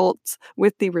the results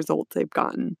they've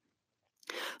gotten.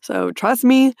 So trust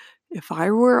me, if I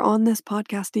were on this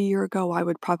podcast a year ago, I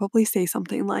would probably say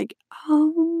something like,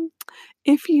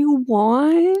 if you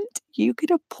want, you could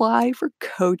apply for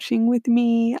coaching with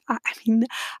me. I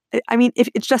mean, if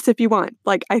it's just if you want,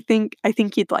 like, I think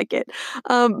you'd like it.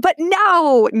 But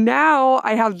now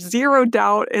I have zero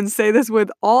doubt and say this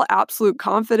with all absolute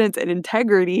confidence and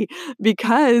integrity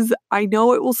because I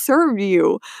know it will serve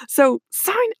you. So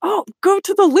sign up, go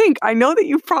to the link. I know that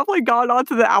you've probably gone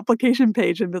onto the application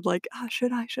page and been like,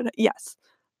 should I? Yes.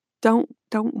 Don't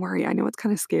worry. I know it's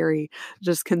kind of scary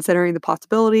just considering the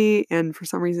possibility, and for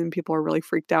some reason people are really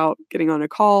freaked out getting on a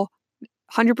call.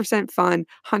 100% fun,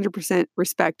 100%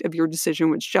 respect of your decision,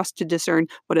 which just to discern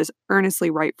what is earnestly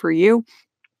right for you.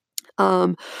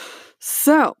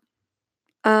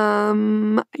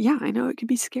 Yeah, I know it can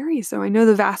be scary. So I know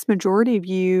the vast majority of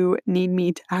you need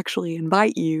me to actually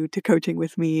invite you to coaching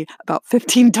with me about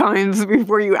 15 times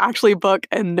before you actually book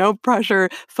a no pressure,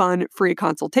 fun, free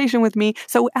consultation with me.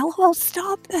 So LOL,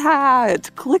 stop that.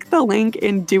 Click the link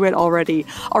and do it already.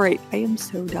 All right, I am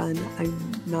so done.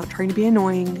 I'm not trying to be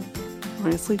annoying.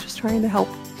 Honestly, just trying to help.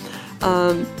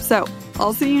 So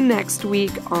I'll see you next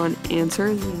week on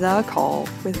Answer the Call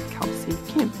with Kelsey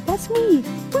Kim. That's me.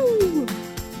 Woo!